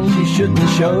 the ones you shouldn't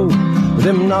show.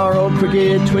 Them gnarled,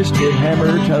 crooked, twisted,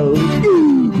 hammer toes.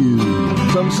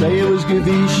 Some say it was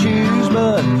Goofy's shoes,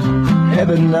 but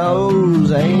heaven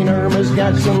knows Aunt Irma's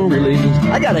got some really...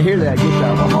 I gotta hear that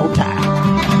guitar one more time.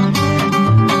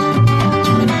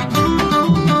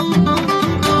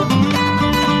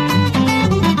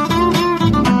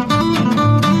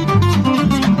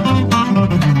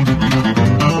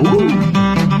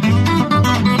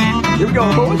 Here we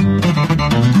go, boys.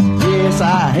 Yes,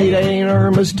 I hate Aunt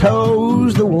Irma's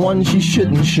toes, the ones she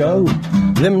shouldn't show.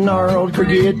 Them gnarled,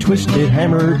 crooked, twisted,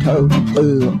 hammer toes.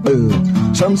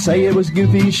 Some say it was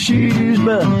Goofy's shoes,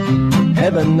 but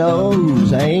heaven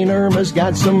knows Aunt Irma's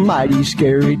got some mighty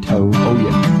scary toes. Oh,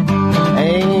 yeah.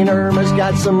 Aunt Irma's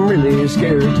got some really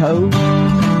scary toes.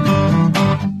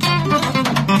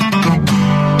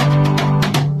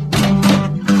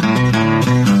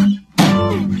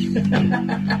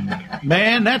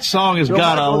 Man, that song has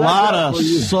got a lot of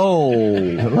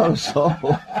soul. A lot of soul.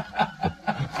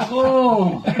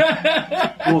 Oh,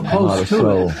 well, close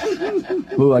to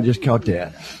it. Ooh, I just caught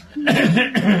that.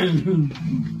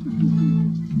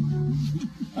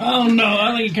 Oh no,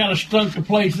 I think it kind of stunk the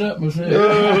place up myself.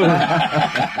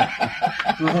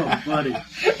 Oh, buddy.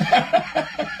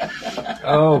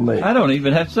 Oh man, I don't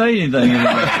even have to say anything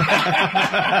anymore.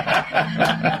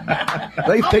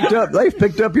 They've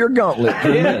picked up your gauntlet.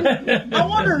 Yeah. I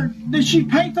wonder, did she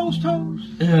paint those toes?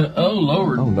 Oh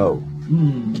Lord. Oh no.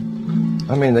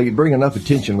 I mean, they bring enough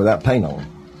attention without paint on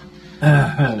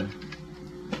them.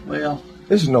 Well,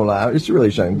 this is no lie. It's really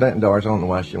a shame. Doris, I don't know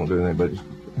why she won't do anything, but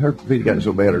her feet gotten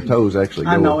so bad, her toes actually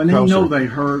go I know, and across they know her, they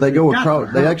hurt. They go They got across.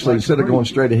 to They hurt actually, like instead of crazy. going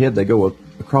straight ahead, they go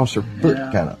across her foot,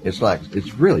 Yeah. kind of. It's like,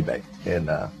 it's really bad. And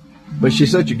but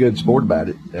she's such a good sport about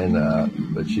it. And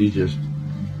but she just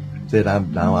said,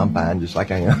 I'm fine, just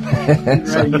like I am.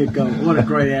 There you go. What a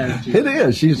great attitude. It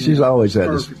is. She's always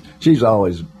had this. Perfect. She's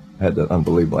always had that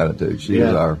unbelievable attitude. She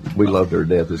is Yeah. we loved her to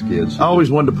death as kids. I always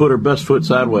wanted to put her best foot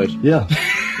sideways. Yeah.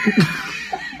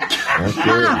 That's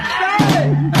good.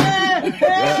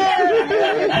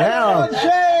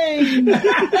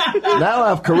 Now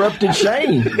I've corrupted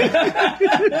Shane.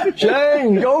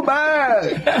 Shane, go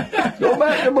back. Go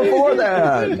back to before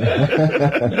that.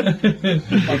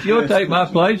 If you'll take my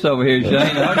place over here, Shane,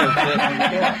 I'll just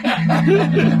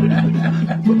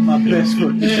Put my best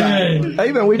foot beside her.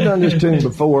 Even we've done this tune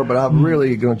before, but I'm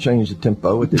really going to change the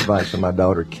tempo with the advice of my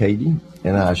daughter Katie,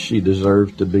 and she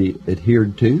deserves to be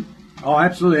adhered to. Oh,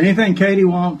 absolutely. Anything Katie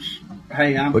wants,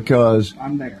 hey, I'm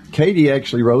there. Katie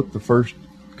actually wrote the first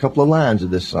couple of lines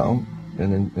of this song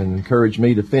and encouraged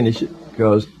me to finish it,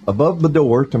 because above the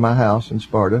door to my house in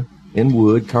Sparta, in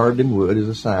wood, carved in wood, is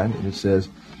a sign, and it says,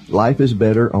 "Life is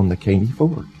better on the Caney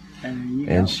Fork."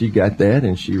 And she got that,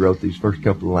 and she wrote these first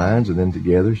couple of lines, and then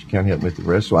together she kind of helped me with the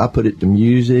rest. So I put it to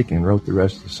music and wrote the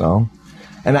rest of the song.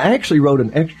 And I actually wrote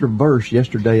an extra verse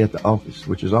yesterday at the office,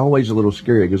 which is always a little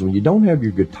scary, because when you don't have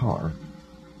your guitar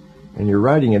and you're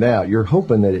writing it out, you're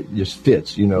hoping that it just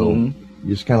fits,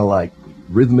 just kind of like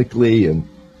rhythmically, and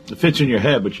It fits in your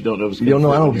head, but you don't know if it's you going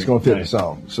don't to know. I don't know if it's going to fit the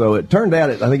song. So it turned out,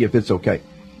 I think it fits okay.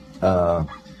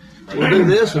 We'll do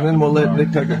this, and then we'll let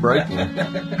Nick take a break.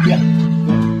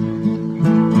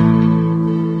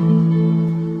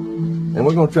 And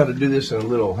we're going to try to do this in a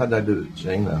little. How did I do it,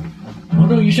 Shane? Oh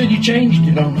no, you said you changed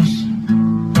it on us.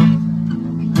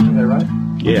 Is that right?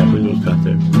 Yeah, we was got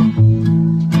there.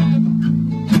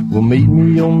 Well, meet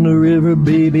me on the river,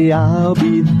 baby, I'll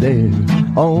be there.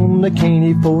 On the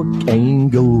Caney Fork,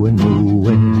 ain't going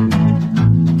nowhere.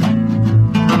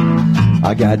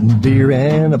 I got beer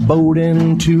and a boat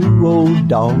and 2 old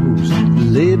dogs.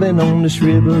 Living on this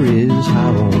river is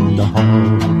high on the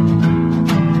hog.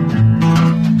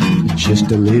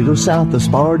 Just a little south of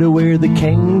Sparta where the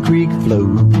Cane Creek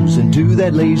flows into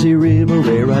that lazy river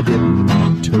where I dip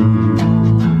my toe.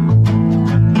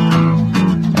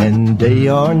 And day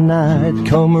or night,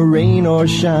 come rain or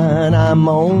shine, I'm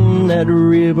on that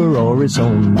river or it's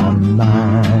on my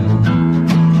mind.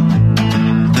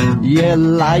 Yeah,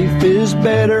 life is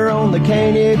better on the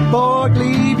Caney Fork.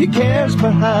 Leave your cares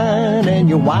behind and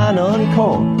your wine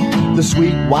uncorked. The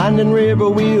sweet winding river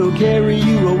will carry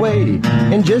you away.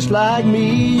 And just like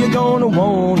me, you're gonna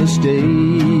wanna stay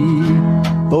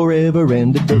forever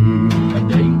and a day.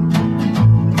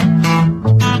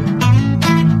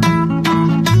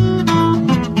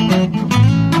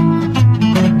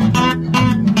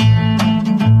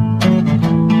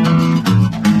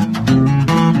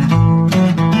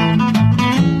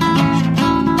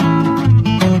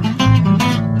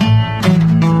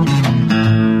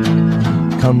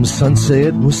 Come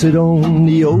sunset, we'll sit on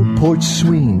the old porch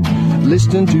swing,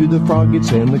 listening to the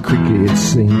froggets and the crickets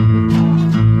sing.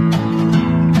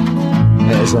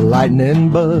 As the lightning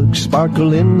bugs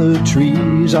sparkle in the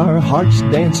trees, our hearts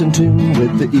dance in tune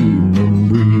with the evening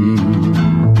breeze.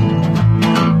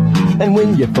 And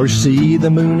when you first see the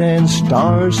moon and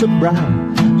stars so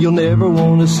bright, you'll never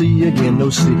want to see again no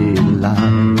city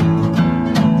light.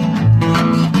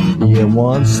 Yeah,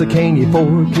 once the Caney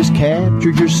Fork has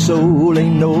captured your soul,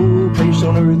 ain't no place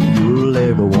on earth you'll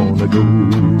ever want to go.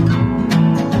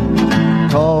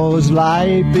 'Cause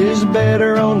life is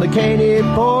better on the Caney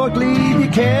Fork. Leave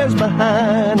your cares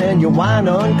behind and your wine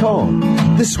uncorked.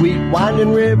 The sweet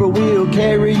winding river will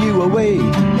carry you away.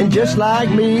 And just like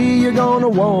me, you're gonna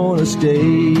want to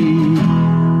stay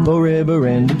forever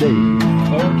and a day.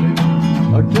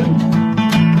 Or two.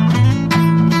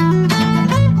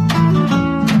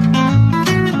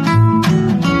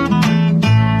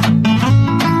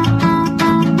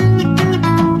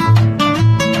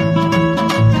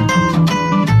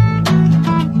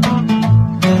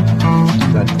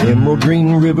 Emerald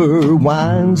Green River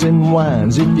winds and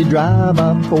winds. If you drive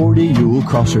up 40, you'll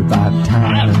cross her 5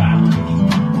 times.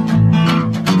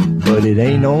 But it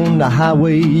ain't on the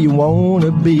highway you want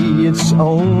to be. It's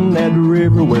on that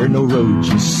river where no roads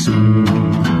you see.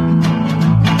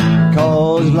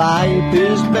 'Cause life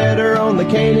is better on the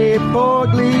Caney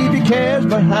Fork. Leave your cares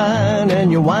behind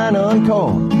and your wine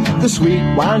uncorked. The sweet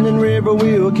winding river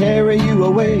will carry you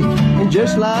away. And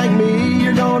just like me,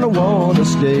 you're gonna want to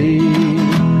stay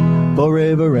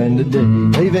forever and a day.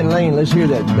 Hey, Vin Lane, let's hear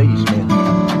that bass, man.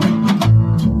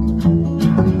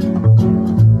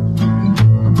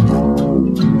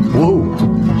 Whoa,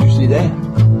 did you see that?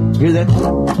 Hear that?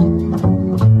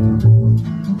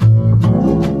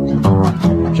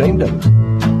 Shamed of it.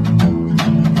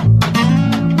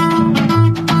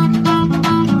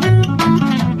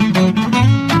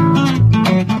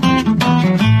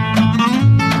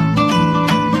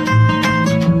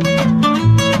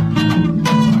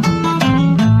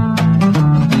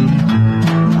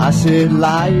 I said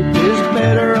life is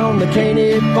better on the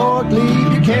Caney Fork.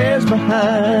 Leave your cares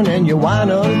behind and your wine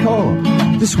uncorked.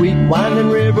 The sweet winding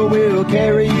river will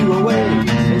carry you away.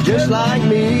 And just like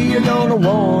me, you're gonna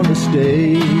want to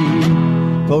stay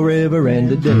forever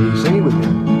and a day. Sing it with me.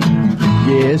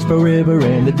 Yes, forever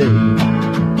and a day.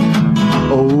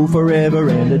 Oh, forever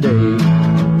and a day.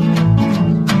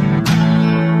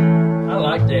 I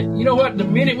like that. You know what? The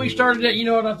minute we started that, you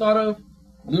know what I thought of?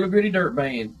 Little Gritty Dirt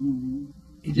Band.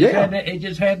 It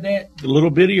just had that. The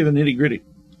little bitty or the nitty gritty?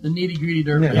 The nitty gritty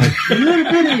dirt band.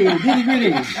 Little bitty, nitty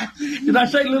gritty. Did I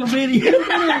say little bitty?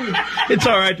 It's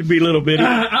all right to be little bitty.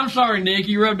 I'm sorry, Nick.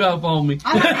 You rubbed off on me.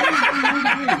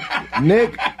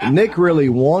 Nick really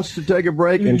wants to take a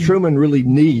break, and Truman really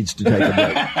needs to take a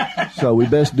break. So we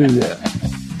best do that.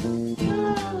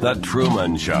 The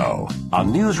Truman Show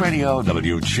on News Radio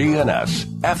WGNS,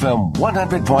 FM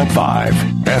 100.5,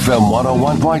 FM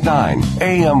 101.9,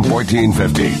 AM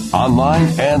 1450, online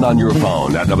and on your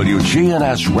phone at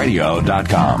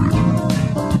WGNSradio.com.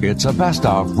 It's a best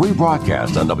of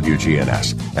rebroadcast on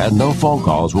WGNS, and no phone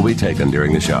calls will be taken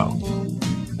during the show.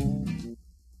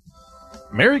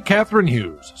 Mary Catherine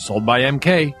Hughes, sold by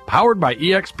MK, powered by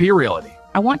eXp Realty.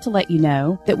 I want to let you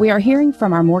know that we are hearing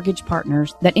from our mortgage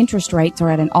partners that interest rates are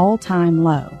at an all-time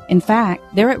low. In fact,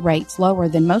 they're at rates lower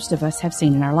than most of us have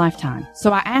seen in our lifetime.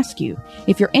 So I ask you,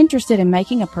 if you're interested in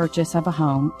making a purchase of a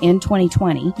home in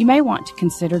 2020, you may want to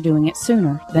consider doing it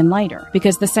sooner than later,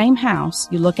 because the same house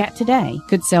you look at today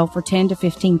could sell for $10,000 to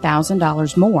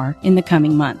 $15,000 more in the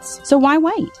coming months. So why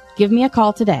wait? Give me a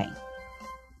call today.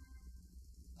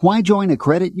 Why join a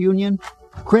credit union?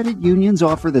 Credit unions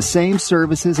offer the same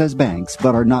services as banks,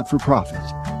 but are not for profit.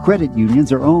 Credit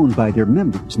unions are owned by their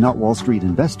members, not Wall Street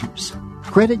investors.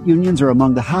 Credit unions are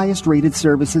among the highest rated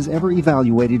services ever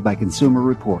evaluated by Consumer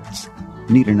Reports.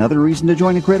 Need another reason to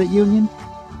join a credit union?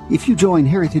 If you join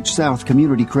Heritage South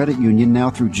Community Credit Union now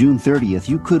through June 30th,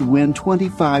 you could win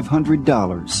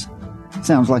 $2,500.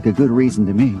 Sounds like a good reason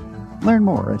to me. Learn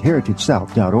more at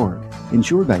heritagesouth.org.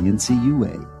 Insured by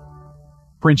NCUA.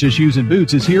 French's Shoes and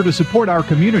Boots is here to support our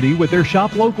community with their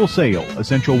Shop Local sale.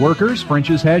 Essential workers,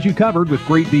 French's has you covered with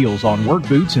great deals on work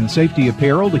boots and safety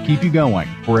apparel to keep you going.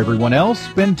 For everyone else,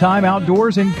 spend time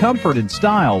outdoors in comfort and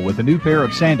style with a new pair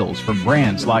of sandals from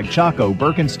brands like Chaco,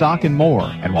 Birkenstock, and more.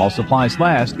 And while supplies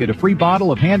last, get a free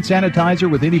bottle of hand sanitizer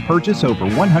with any purchase over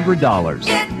 $100.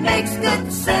 It makes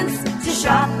good sense to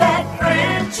shop at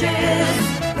French's.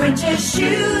 French's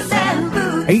Shoes and Boots.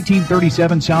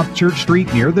 1837 South Church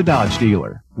Street near the Dodge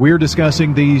dealer. We're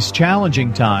discussing these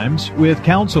challenging times with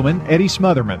Councilman Eddie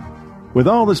Smotherman. With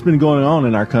all that's been going on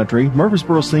in our country,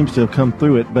 Murfreesboro seems to have come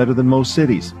through it better than most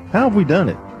cities. How have we done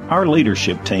it? Our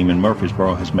leadership team in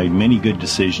Murfreesboro has made many good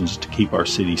decisions to keep our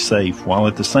city safe while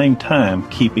at the same time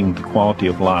keeping the quality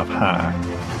of life high.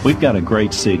 We've got a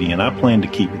great city and I plan to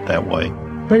keep it that way.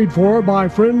 Paid for by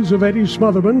Friends of Eddie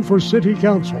Smotherman for City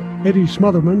Council. Eddie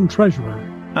Smotherman, Treasurer.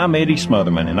 I'm Eddie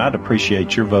Smotherman, and I'd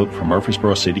appreciate your vote for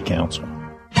Murfreesboro City Council.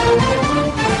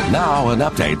 Now an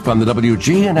update from the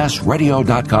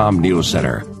WGNSradio.com News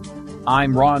Center.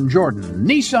 I'm Ron Jordan.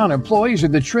 Nissan employees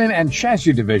in the Trim and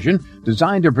Chassis Division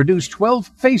designed to produce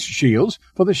 12 face shields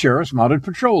for the Sheriff's Mounted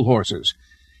Patrol horses.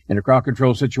 In a crowd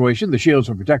control situation, the shields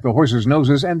will protect the horses'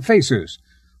 noses and faces.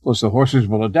 Plus, the horses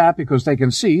will adapt because they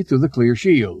can see through the clear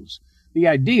shields. The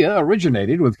idea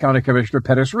originated with County Commissioner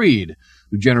Pettis Reed,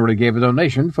 who generally gave a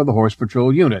donation for the Horse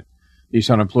Patrol unit.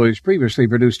 Nissan employees previously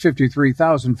produced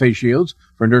 53,000 face shields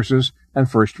for nurses and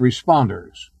first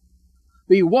responders.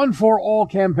 The One for All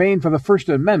campaign for the First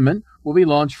Amendment will be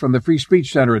launched from the Free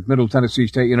Speech Center at Middle Tennessee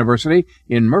State University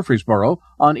in Murfreesboro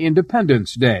on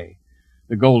Independence Day.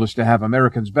 The goal is to have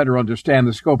Americans better understand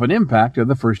the scope and impact of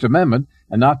the First Amendment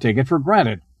and not take it for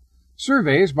granted.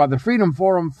 Surveys by the Freedom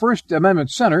Forum First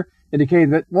Amendment Center indicate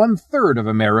that 1/3 of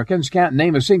Americans can't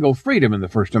name a single freedom in the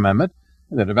First Amendment,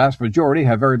 and that a vast majority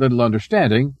have very little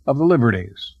understanding of the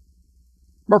liberties.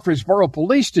 Murfreesboro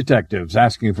police detectives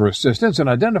asking for assistance in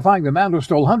identifying the man who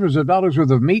stole hundreds of dollars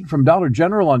worth of meat from Dollar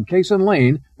General on Cason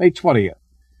Lane, May 20th.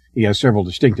 He has several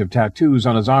distinctive tattoos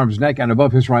on his arms, neck, and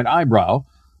above his right eyebrow.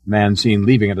 Man seen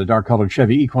leaving at a dark-colored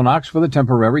Chevy Equinox with a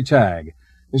temporary tag.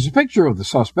 There's a picture of the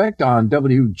suspect on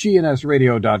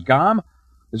WGNSradio.com.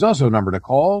 There's also a number to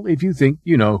call if you think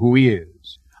you know who he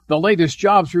is. The latest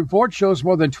jobs report shows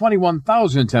more than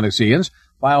 21,000 Tennesseans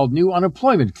filed new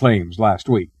unemployment claims last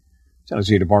week.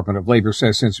 Tennessee Department of Labor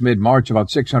says since mid-March, about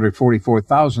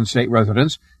 644,000 state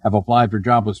residents have applied for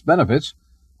jobless benefits.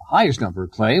 The highest number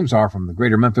of claims are from the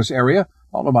greater Memphis area,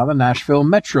 followed by the Nashville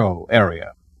metro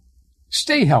area.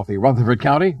 Stay healthy, Rutherford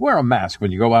County. Wear a mask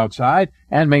when you go outside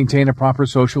and maintain a proper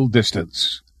social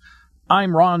distance.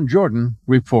 I'm Ron Jordan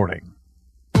reporting.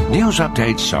 News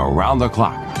updates around the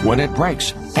clock, when it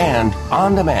breaks, and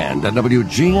on demand at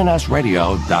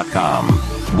WGNSradio.com.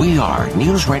 We are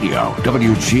News Radio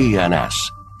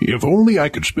WGNS. If only I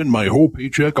could spend my whole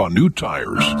paycheck on new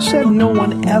tires. Said no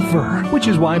one ever. Which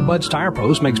is why Bud's Tire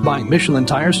Pros makes buying Michelin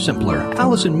tires simpler.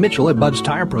 Allison Mitchell at Bud's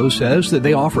Tire Pros says that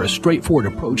they offer a straightforward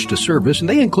approach to service, and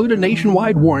they include a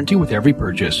nationwide warranty with every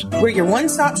purchase. We're your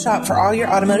one-stop shop for all your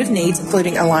automotive needs,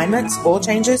 including alignments, oil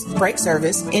changes, brake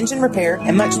service, engine repair,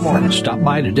 and much more. Stop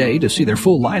by today to see their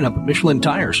full lineup of Michelin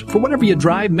tires. For whatever you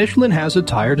drive, Michelin has a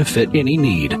tire to fit any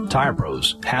need. Tire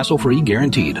Pros. Hassle-free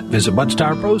guaranteed. Visit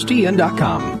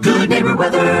BudsTirePros.tn.com. Good neighbor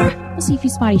weather. We'll see a few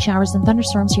spotty showers and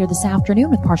thunderstorms here this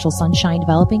afternoon with partial sunshine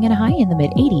developing and a high in the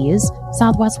mid-80s.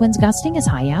 Southwest winds gusting as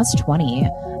high as 20.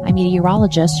 I'm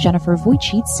meteorologist Jennifer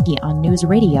Wojcicki on News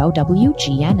Radio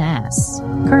WGNS.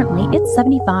 Currently, it's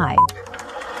 75.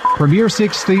 Premier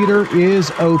Six Theater is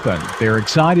open. They're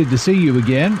excited to see you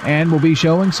again and will be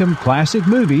showing some classic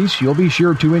movies you'll be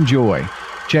sure to enjoy.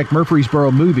 Check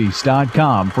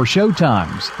MurfreesboroMovies.com for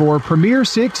showtimes for Premier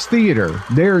Six Theater.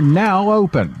 They're now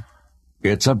open.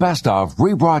 It's a best-of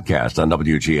rebroadcast on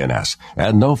WGNS,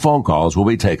 and no phone calls will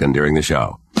be taken during the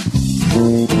show.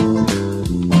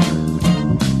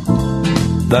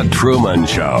 The Truman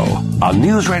Show on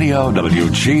News Radio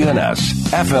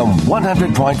WGNS, FM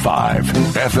 100.5,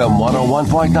 FM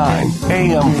 101.9,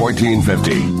 AM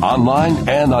 1450, online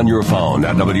and on your phone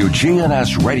at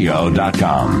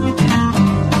WGNSradio.com.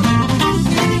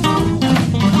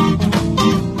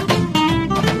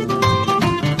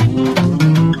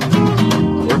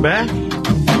 Back?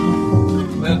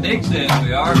 Well, Dick says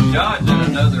we are. John's in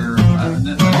another.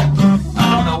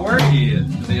 I don't know where he is,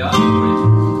 to be honest with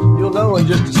you. You'll know in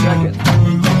just a second.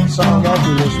 The song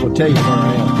after this will tell you where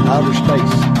I am. Outer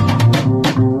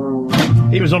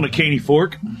space. He was on the Caney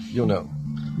Fork. You'll know.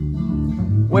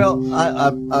 Well,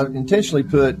 I intentionally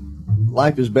put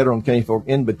Life is Better on Caney Fork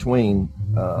in between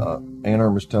Ann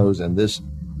Irma's Toes and this,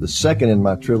 the second in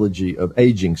my trilogy of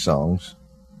aging songs.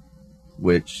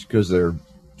 which, because they're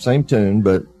same tune,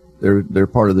 but they're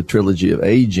part of the trilogy of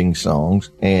aging songs.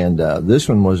 And this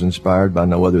one was inspired by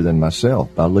no other than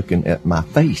myself, by looking at my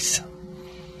face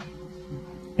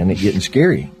and it getting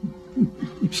scary.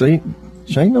 See,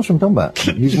 Shane knows what I'm talking about.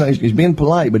 He's being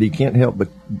polite, but he can't help but,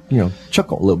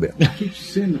 chuckle a little bit. I keep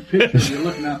seeing the pictures. You're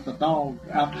looking at the dog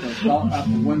out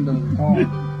the window of the car.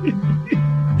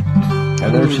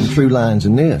 And there's some true lines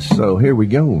in this, so here we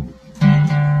go.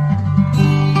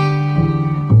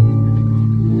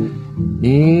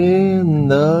 In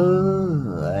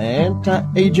the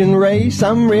anti-aging race,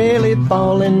 I'm really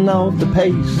falling off the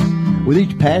pace. With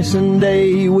each passing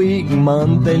day, week,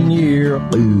 month, and year,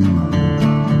 ooh.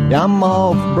 I'm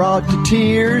off brought to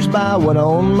tears by what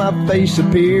on my face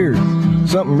appears.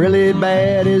 Something really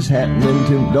bad is happening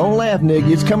to me. Don't laugh, Nick.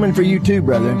 It's coming for you too,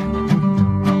 brother.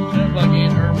 Sounds like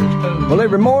Aunt Irma's toes. Well,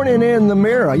 every morning in the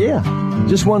mirror,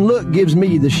 just one look gives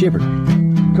me the shiver.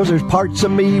 'Cause there's parts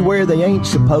of me where they ain't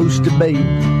supposed to be.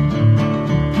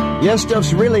 Yeah,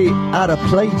 stuff's really out of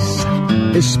place,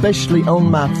 especially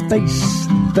on my face.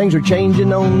 Things are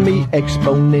changing on me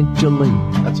exponentially.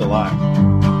 That's a lie.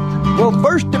 Well,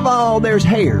 first of all, there's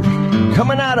hairs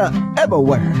coming out of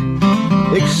everywhere.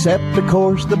 Except, of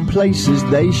course, the places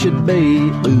they should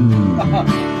be.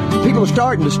 Ooh. People are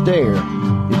starting to stare.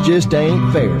 It just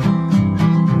ain't fair.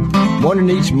 Wondering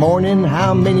each morning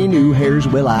how many new hairs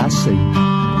will I see.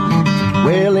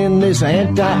 Well, in this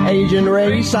anti-aging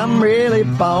race, I'm really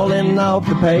falling off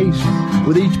the pace.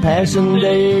 With each passing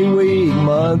day, week,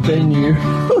 month, and year.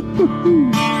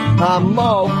 I'm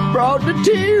all brought to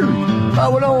tears by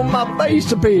what on my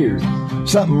face appears.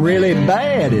 Something really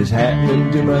bad is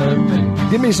happening to my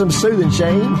face. Give me some soothing,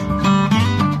 Shane.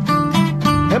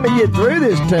 Let me get through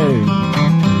this tune.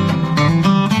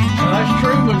 That's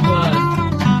Truman's line.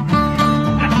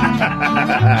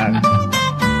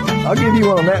 I'll give you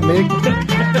one on that, Mick.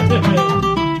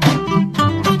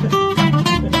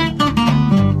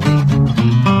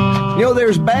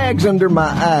 There's bags under my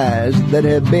eyes that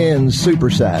have been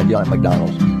supersized, like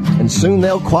McDonald's. And soon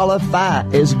they'll qualify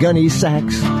as gunny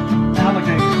sacks.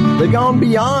 Alligator. They've gone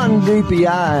beyond droopy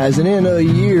eyes, and in a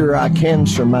year I can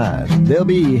surmise they'll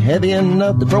be heavy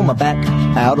enough to throw my back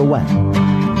out of whack.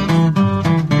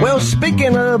 Well,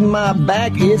 speaking of my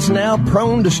back, it's now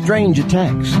prone to strange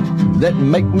attacks that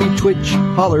make me twitch,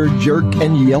 holler, jerk,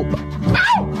 and yelp.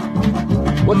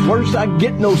 What's worse, I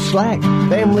get no slack.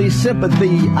 Family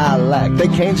sympathy I lack. They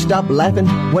can't stop laughing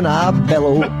when I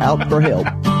bellow out for help.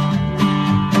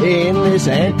 In this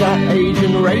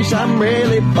anti-aging race, I'm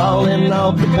really falling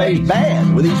off the pace.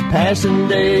 Bad with each passing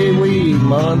day, week,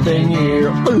 month, and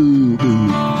year. Ooh,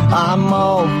 ooh. I'm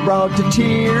all brought to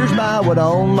tears by what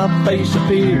on my face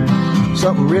appears.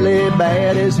 Something really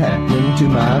bad is happening to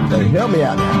my face. Help me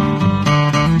out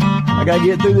now. I gotta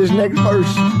get through this next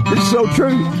verse. It's so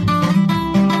true.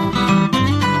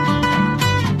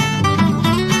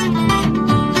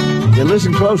 Yeah,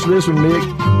 listen close to this one, Nick,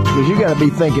 because you got to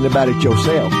be thinking about it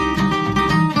yourself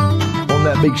on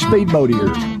that big speedboat of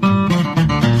yours.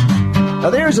 Now,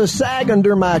 there's a sag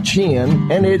under my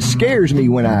chin, and it scares me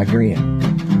when I grin.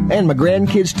 And my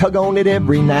grandkids tug on it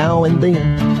every now and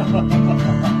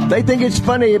then. They think it's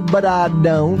funny, but I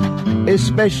don't,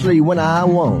 especially when I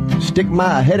won't stick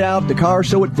my head out the car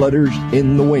so it flutters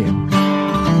in the wind.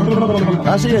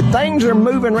 I see that things are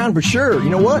moving around for sure. You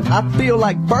know what? I feel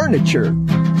like furniture.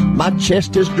 My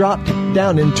chest has dropped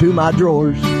down into my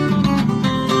drawers.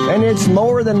 And it's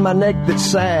more than my neck that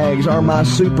sags or my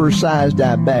super-sized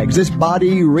eye bags. This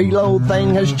body reload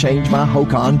thing has changed my whole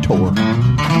contour.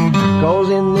 'Cause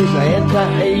in this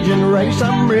anti-aging race,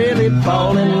 I'm really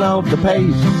falling off the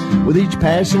pace. With each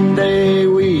passing day,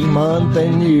 week, month,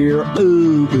 and year.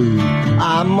 Ooh, ooh.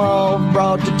 I'm all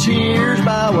brought to tears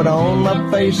by what on my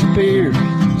face appears.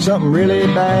 Something really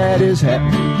bad is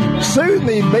happening. Soothe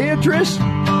me, Beatrice.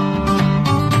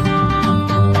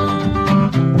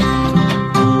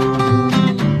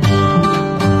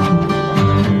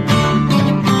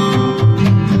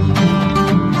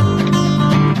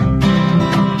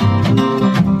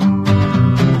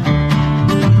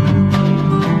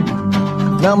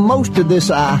 Now most of this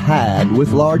I hide.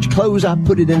 With large clothes I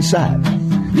put it inside.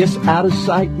 Yes, out of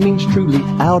sight means truly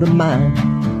out of mind.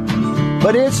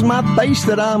 But it's my face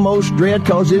that I most dread,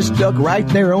 'cause it's stuck right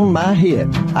there on my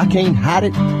head. I can't hide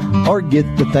it or get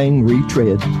the thing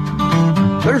retread.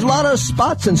 There's a lot of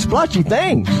spots and splotchy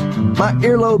things. My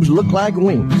earlobes look like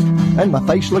wings, and my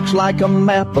face looks like a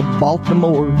map of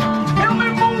Baltimore.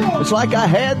 It's like I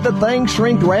had the thing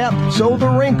shrink wrapped so the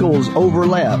wrinkles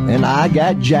overlap, and I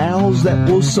got jowls that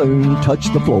will soon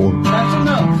touch the floor. That's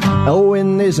enough. Oh,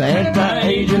 in this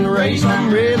anti-aging race,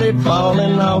 I'm really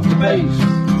falling off the pace.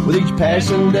 With each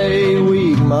passing day,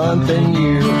 week, month, and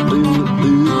year.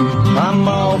 I'm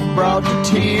off brought to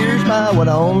tears by what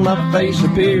on my face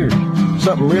appears.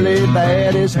 Something really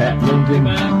bad is happening to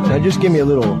me. Now just give me a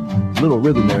little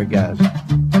rhythm there, guys.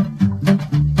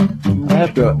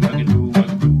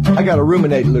 I gotta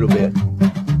ruminate a little bit.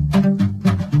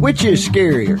 Which is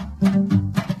scarier?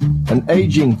 An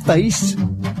aging face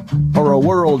or a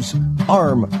world's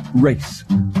arm race?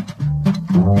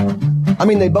 I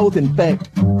mean, they both infect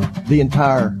the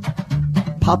entire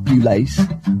populace.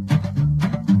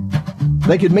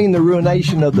 They could mean the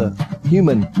ruination of the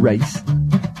human race.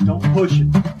 Don't push it.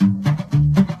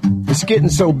 It's getting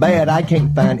so bad I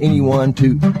can't find anyone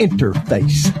to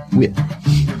interface with.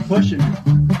 You're pushing it.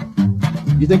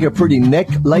 You think a pretty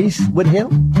necklace would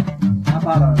help? How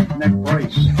about a neck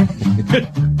brace?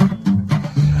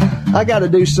 I got to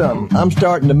do something. I'm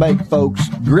starting to make folks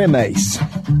grimace.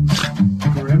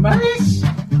 Grimace?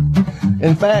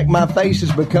 In fact, my face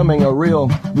is becoming a real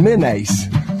menace.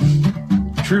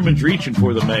 Truman's reaching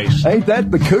for the mace. Ain't that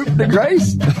the coup de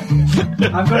grace?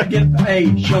 I'm going to get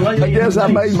a shillelagh. I guess I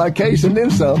made my case and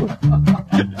then some.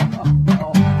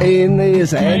 In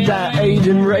this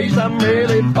anti-aging race, I'm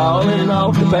really falling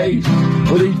off the pace.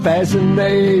 With each passing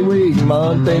day, week,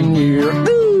 month, and year.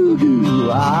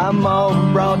 Ooh, I'm all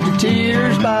brought to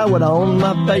tears by what on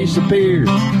my face appears.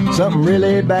 Something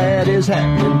really bad is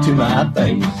happening to my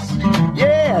face.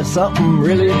 Yeah, something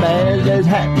really bad is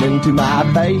happening to my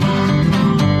face.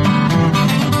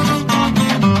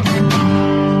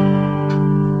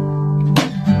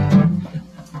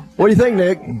 What do you think,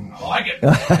 Nick? I like it.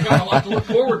 I got a lot to look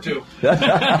forward to. Yeah,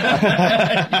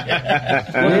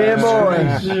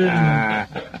 boy.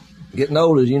 Getting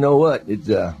old is, you know what? It's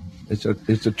a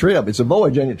trip. It's a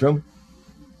voyage, ain't it, Truman?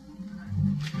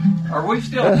 Are we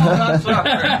still on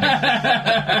soccer?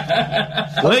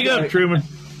 Leg up, Truman.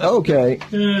 Okay.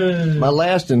 My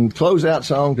last and closeout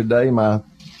song today, my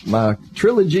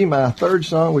trilogy, my third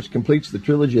song, which completes the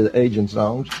trilogy of the aging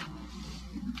songs.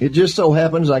 It just so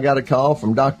happens I got a call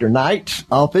from Dr. Knight's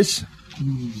office,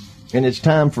 and it's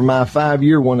time for my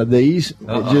 5-year one of these.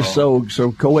 It just so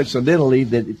coincidentally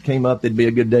that it came up that'd be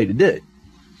a good day to do it.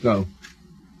 So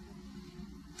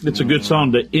it's a good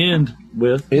song to end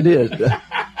with. It is.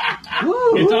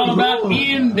 It's all about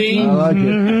ending. I like it.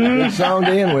 Good song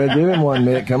to end with. Give him one,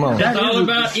 Nick. Come on. It's all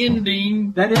about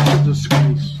ending. That is a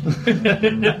disgrace.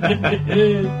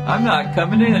 I'm not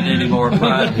coming in anymore.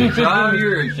 It's all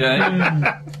yours, Shane.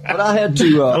 But I had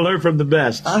to. I learned from the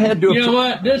best. I had to. You know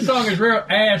what? This song is real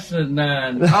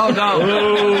asinine. Oh, no.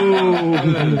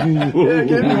 Yeah,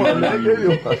 give me one, Nick. Give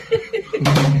me one.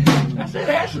 I said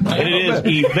asinine. It is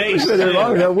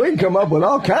evasive. We can come up with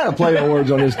all kind of play on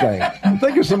words on this thing.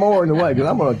 Think of some more in the way, because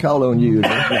I'm going to call on you.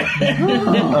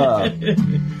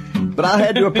 But I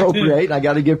had to appropriate. I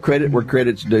got to give credit where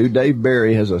credit's due. Dave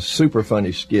Barry has a super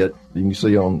funny skit you can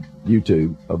see on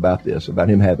YouTube about this, about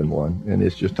him having one, and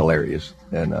it's just hilarious.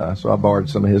 And so I borrowed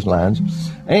some of his lines,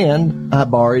 and I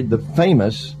borrowed the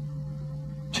famous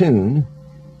tune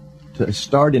to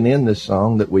start and end this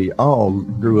song that we all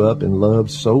grew up and loved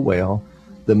so well,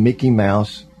 the Mickey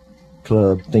Mouse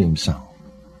Club theme song.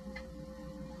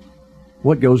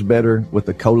 What goes better with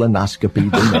a colonoscopy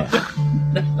than that?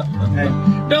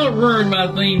 Don't ruin my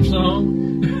theme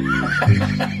song.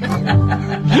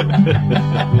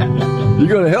 You're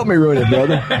going to help me ruin it,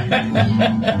 brother.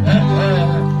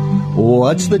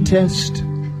 What's the test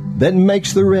that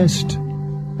makes the rest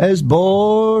as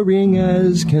boring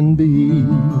as can be?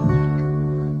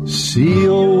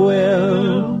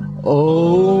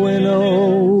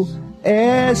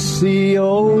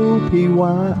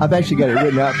 COLONOSCOPY. I've actually got it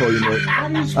written out for you, Nick.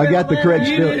 I got the correct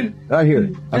spelling. Right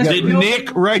here. Did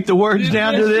Nick write the words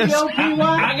down to this?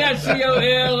 I got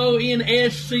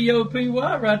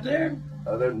COLONSCOPY right there.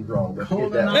 Oh, that was wrong. Let's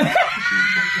get that.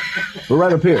 We're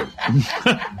right up here.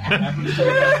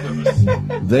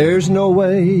 There's no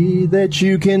way that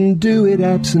you can do it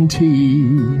absentee.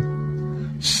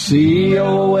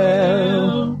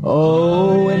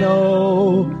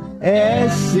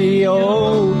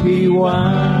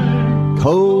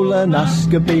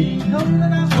 COLONOSCOPY.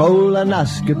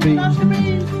 Colonoscopy.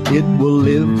 It will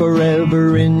live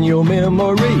forever in your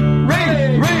memory.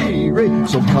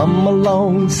 So come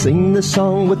along, sing the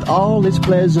song with all its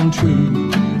pleasantry.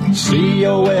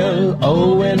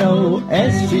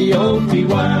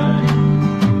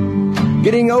 COLONOSCOPY.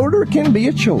 Getting older can be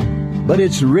a chore, but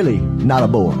it's really not a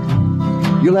bore.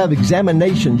 You'll have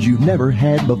examinations you've never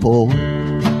had before.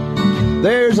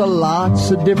 There's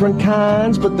lots of different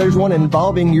kinds, but there's one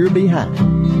involving your behind.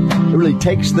 It really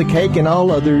takes the cake and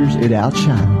all others it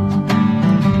outshines.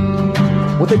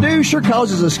 What they do sure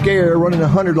causes a scare running a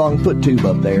 100-long foot tube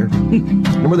up there.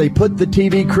 And where they put the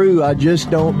TV crew, I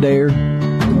just don't dare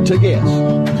to guess.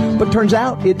 But turns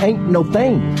out it ain't no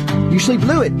thing. You sleep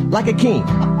fluid like a king.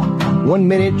 1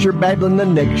 minute you're babbling, the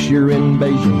next you're in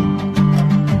Beijing.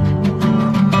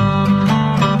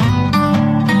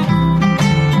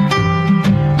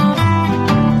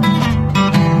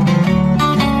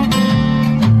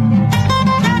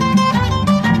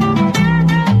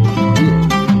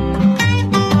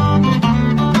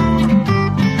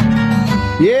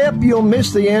 Yep, you'll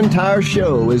miss the entire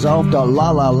show as off to La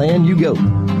La Land you go.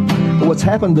 But what's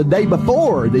happened the day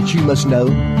before that you must know?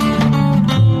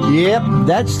 Yep,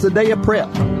 that's the day of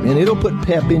prep, and it'll put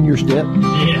pep in your step.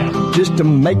 Yeah. Just to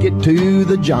make it to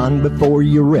the John before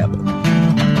you rep.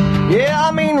 Yeah,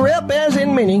 I mean rep as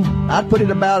in meaning. I'd put it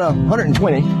about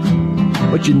 120.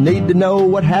 But you need to know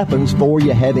what happens before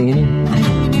you have any.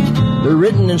 The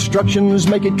written instructions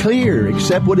make it clear,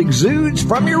 except what exudes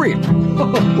from your ear.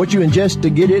 What you ingest to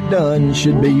get it done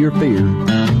should be your fear.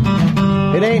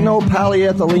 It ain't no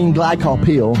polyethylene glycol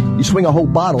pill. You swing a whole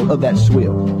bottle of that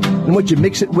swill. And what you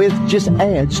mix it with just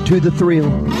adds to the thrill.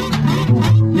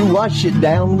 You wash it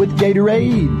down with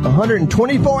Gatorade,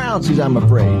 124 ounces, I'm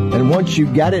afraid. And once you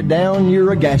got it down,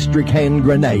 you're a gastric hand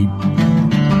grenade.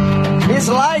 It's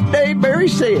like Dave Barry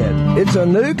said, it's a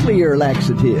nuclear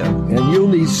laxative, and you'll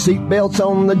need seatbelts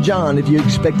on the John if you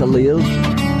expect to live.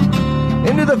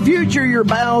 Into the future your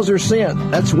bowels are sent.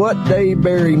 That's what Dave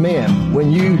Barry meant.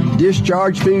 When you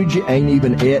discharge food you ain't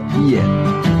even ate yet.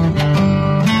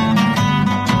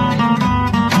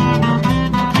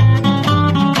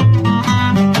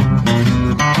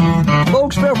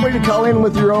 Folks, feel free to call in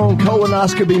with your own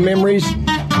colonoscopy memories.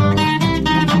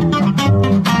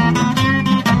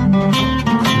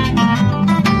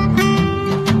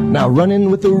 Now running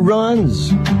with the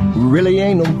runs really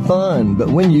ain't no fun, but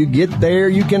when you get there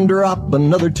you can drop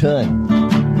another ton.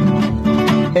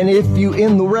 And if you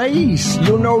in the race,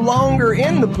 you're no longer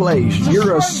in the place.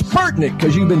 You're a Sputnik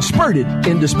because you've been spurted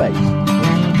into space.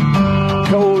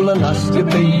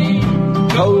 Colonoscopy,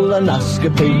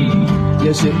 colonoscopy.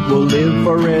 Yes, it will live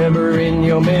forever in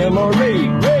your memory.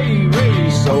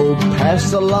 So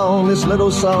pass along this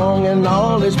little song and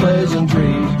all its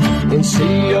pleasantries. In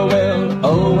C-O-L-O-N-O-S-C-O-P-Y,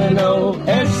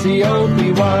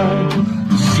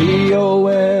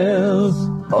 C-O-L-O-N-O-S-C-O-P-Y.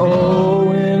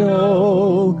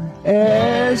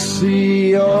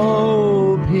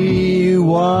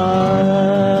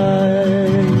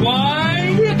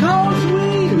 Why? Because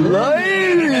we love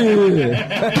you.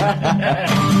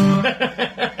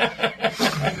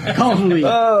 Because we.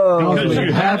 Oh, because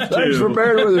you have to. Thanks for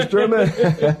bearing with us, Truman.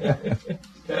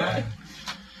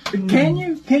 Can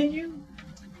you?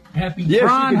 Happy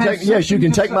Yes, you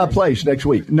can take my place next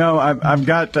week. No, I've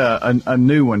got a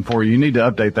new one for you. You need to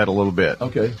update that a little bit.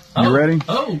 Okay. You ready?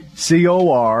 Oh.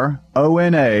 CORONAVIRUS.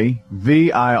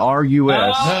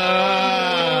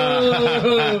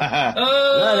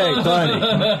 That ain't funny.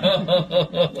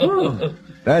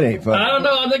 That ain't funny. I don't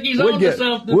know. I think he's on to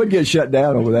something. We'd get shut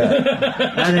down over that.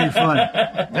 That ain't funny.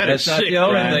 That's not the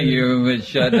only thing you've been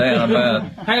shut down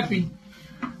about. Happy.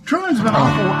 Truman's been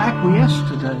awful acquiesced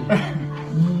today.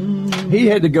 He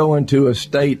had to go into a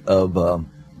state of...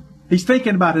 He's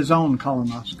thinking about his own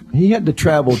colonoscopy. He had to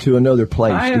travel to another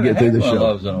place to get through the show. I haven't had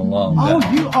one of those in a long time.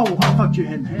 I thought you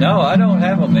hadn't had No, I don't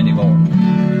have them anymore.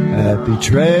 Happy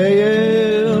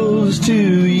trails to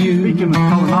you. Speaking of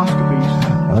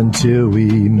colonoscopies. Until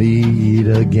we meet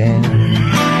again.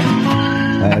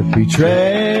 Happy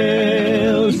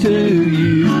trails to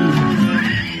you.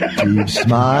 Keep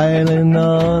smiling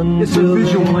until it's a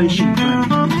visualization thing.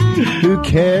 Who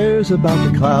cares about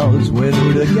the clouds when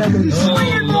we're together?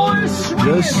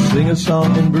 Just sing a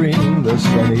song and bring the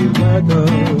sunny weather.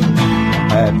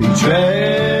 Happy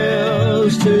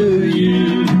trails to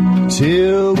you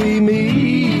till we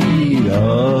meet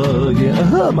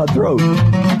again. My throat.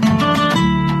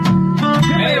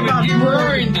 David,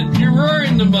 you're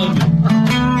roaring the moment.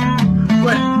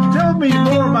 But tell me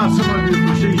more about some of your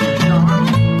procedures, John.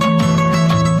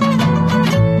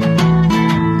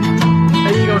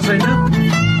 Ain't you gonna say nothing?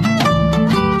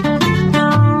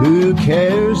 Who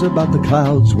cares about the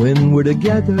clouds when we're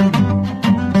together?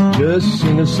 Just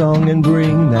sing a song and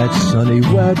bring that sunny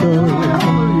weather.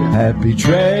 Happy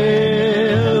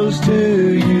trails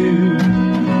to you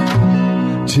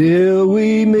till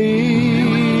we meet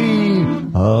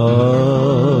again.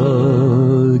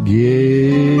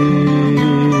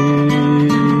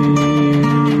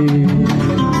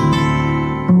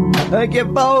 Thank you,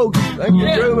 folks. Thank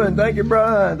you, Truman. Thank you,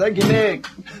 Brian. Thank you, Nick.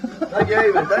 Thank you,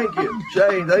 Ava. Thank you,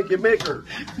 Shane. Thank you, Micker.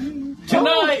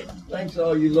 Tonight. Thanks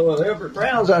all you loyal Everett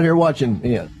Browns out here watching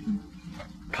in.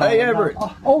 Hey, Everett.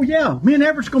 Oh, yeah. Me and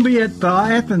Everett's going to be at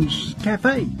Athens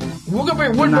Cafe. We're going to be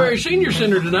at Woodbury Senior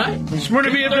Center tonight. Smyrna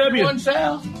BMW. 1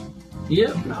 South.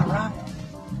 Yep. All right.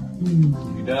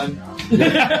 You done?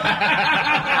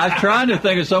 I was trying to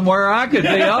think of somewhere I could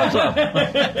be also.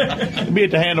 Be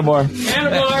at the Handlebar.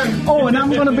 Handlebar. Oh, and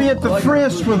I'm going to be at the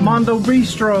Frisk with Mondo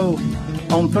Bistro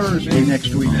on Thursday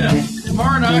next week. Yeah.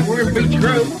 Tomorrow night, we're at Beach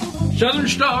Grove. Southern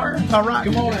Star. All right.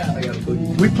 Come on out.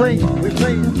 We play.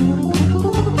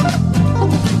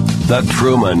 The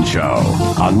Truman Show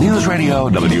on News Radio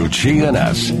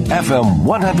WGNS, FM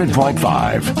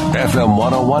 100.5, FM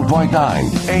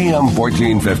 101.9, AM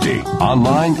 1450,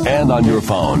 online and on your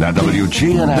phone at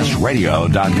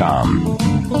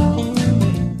WGNSradio.com.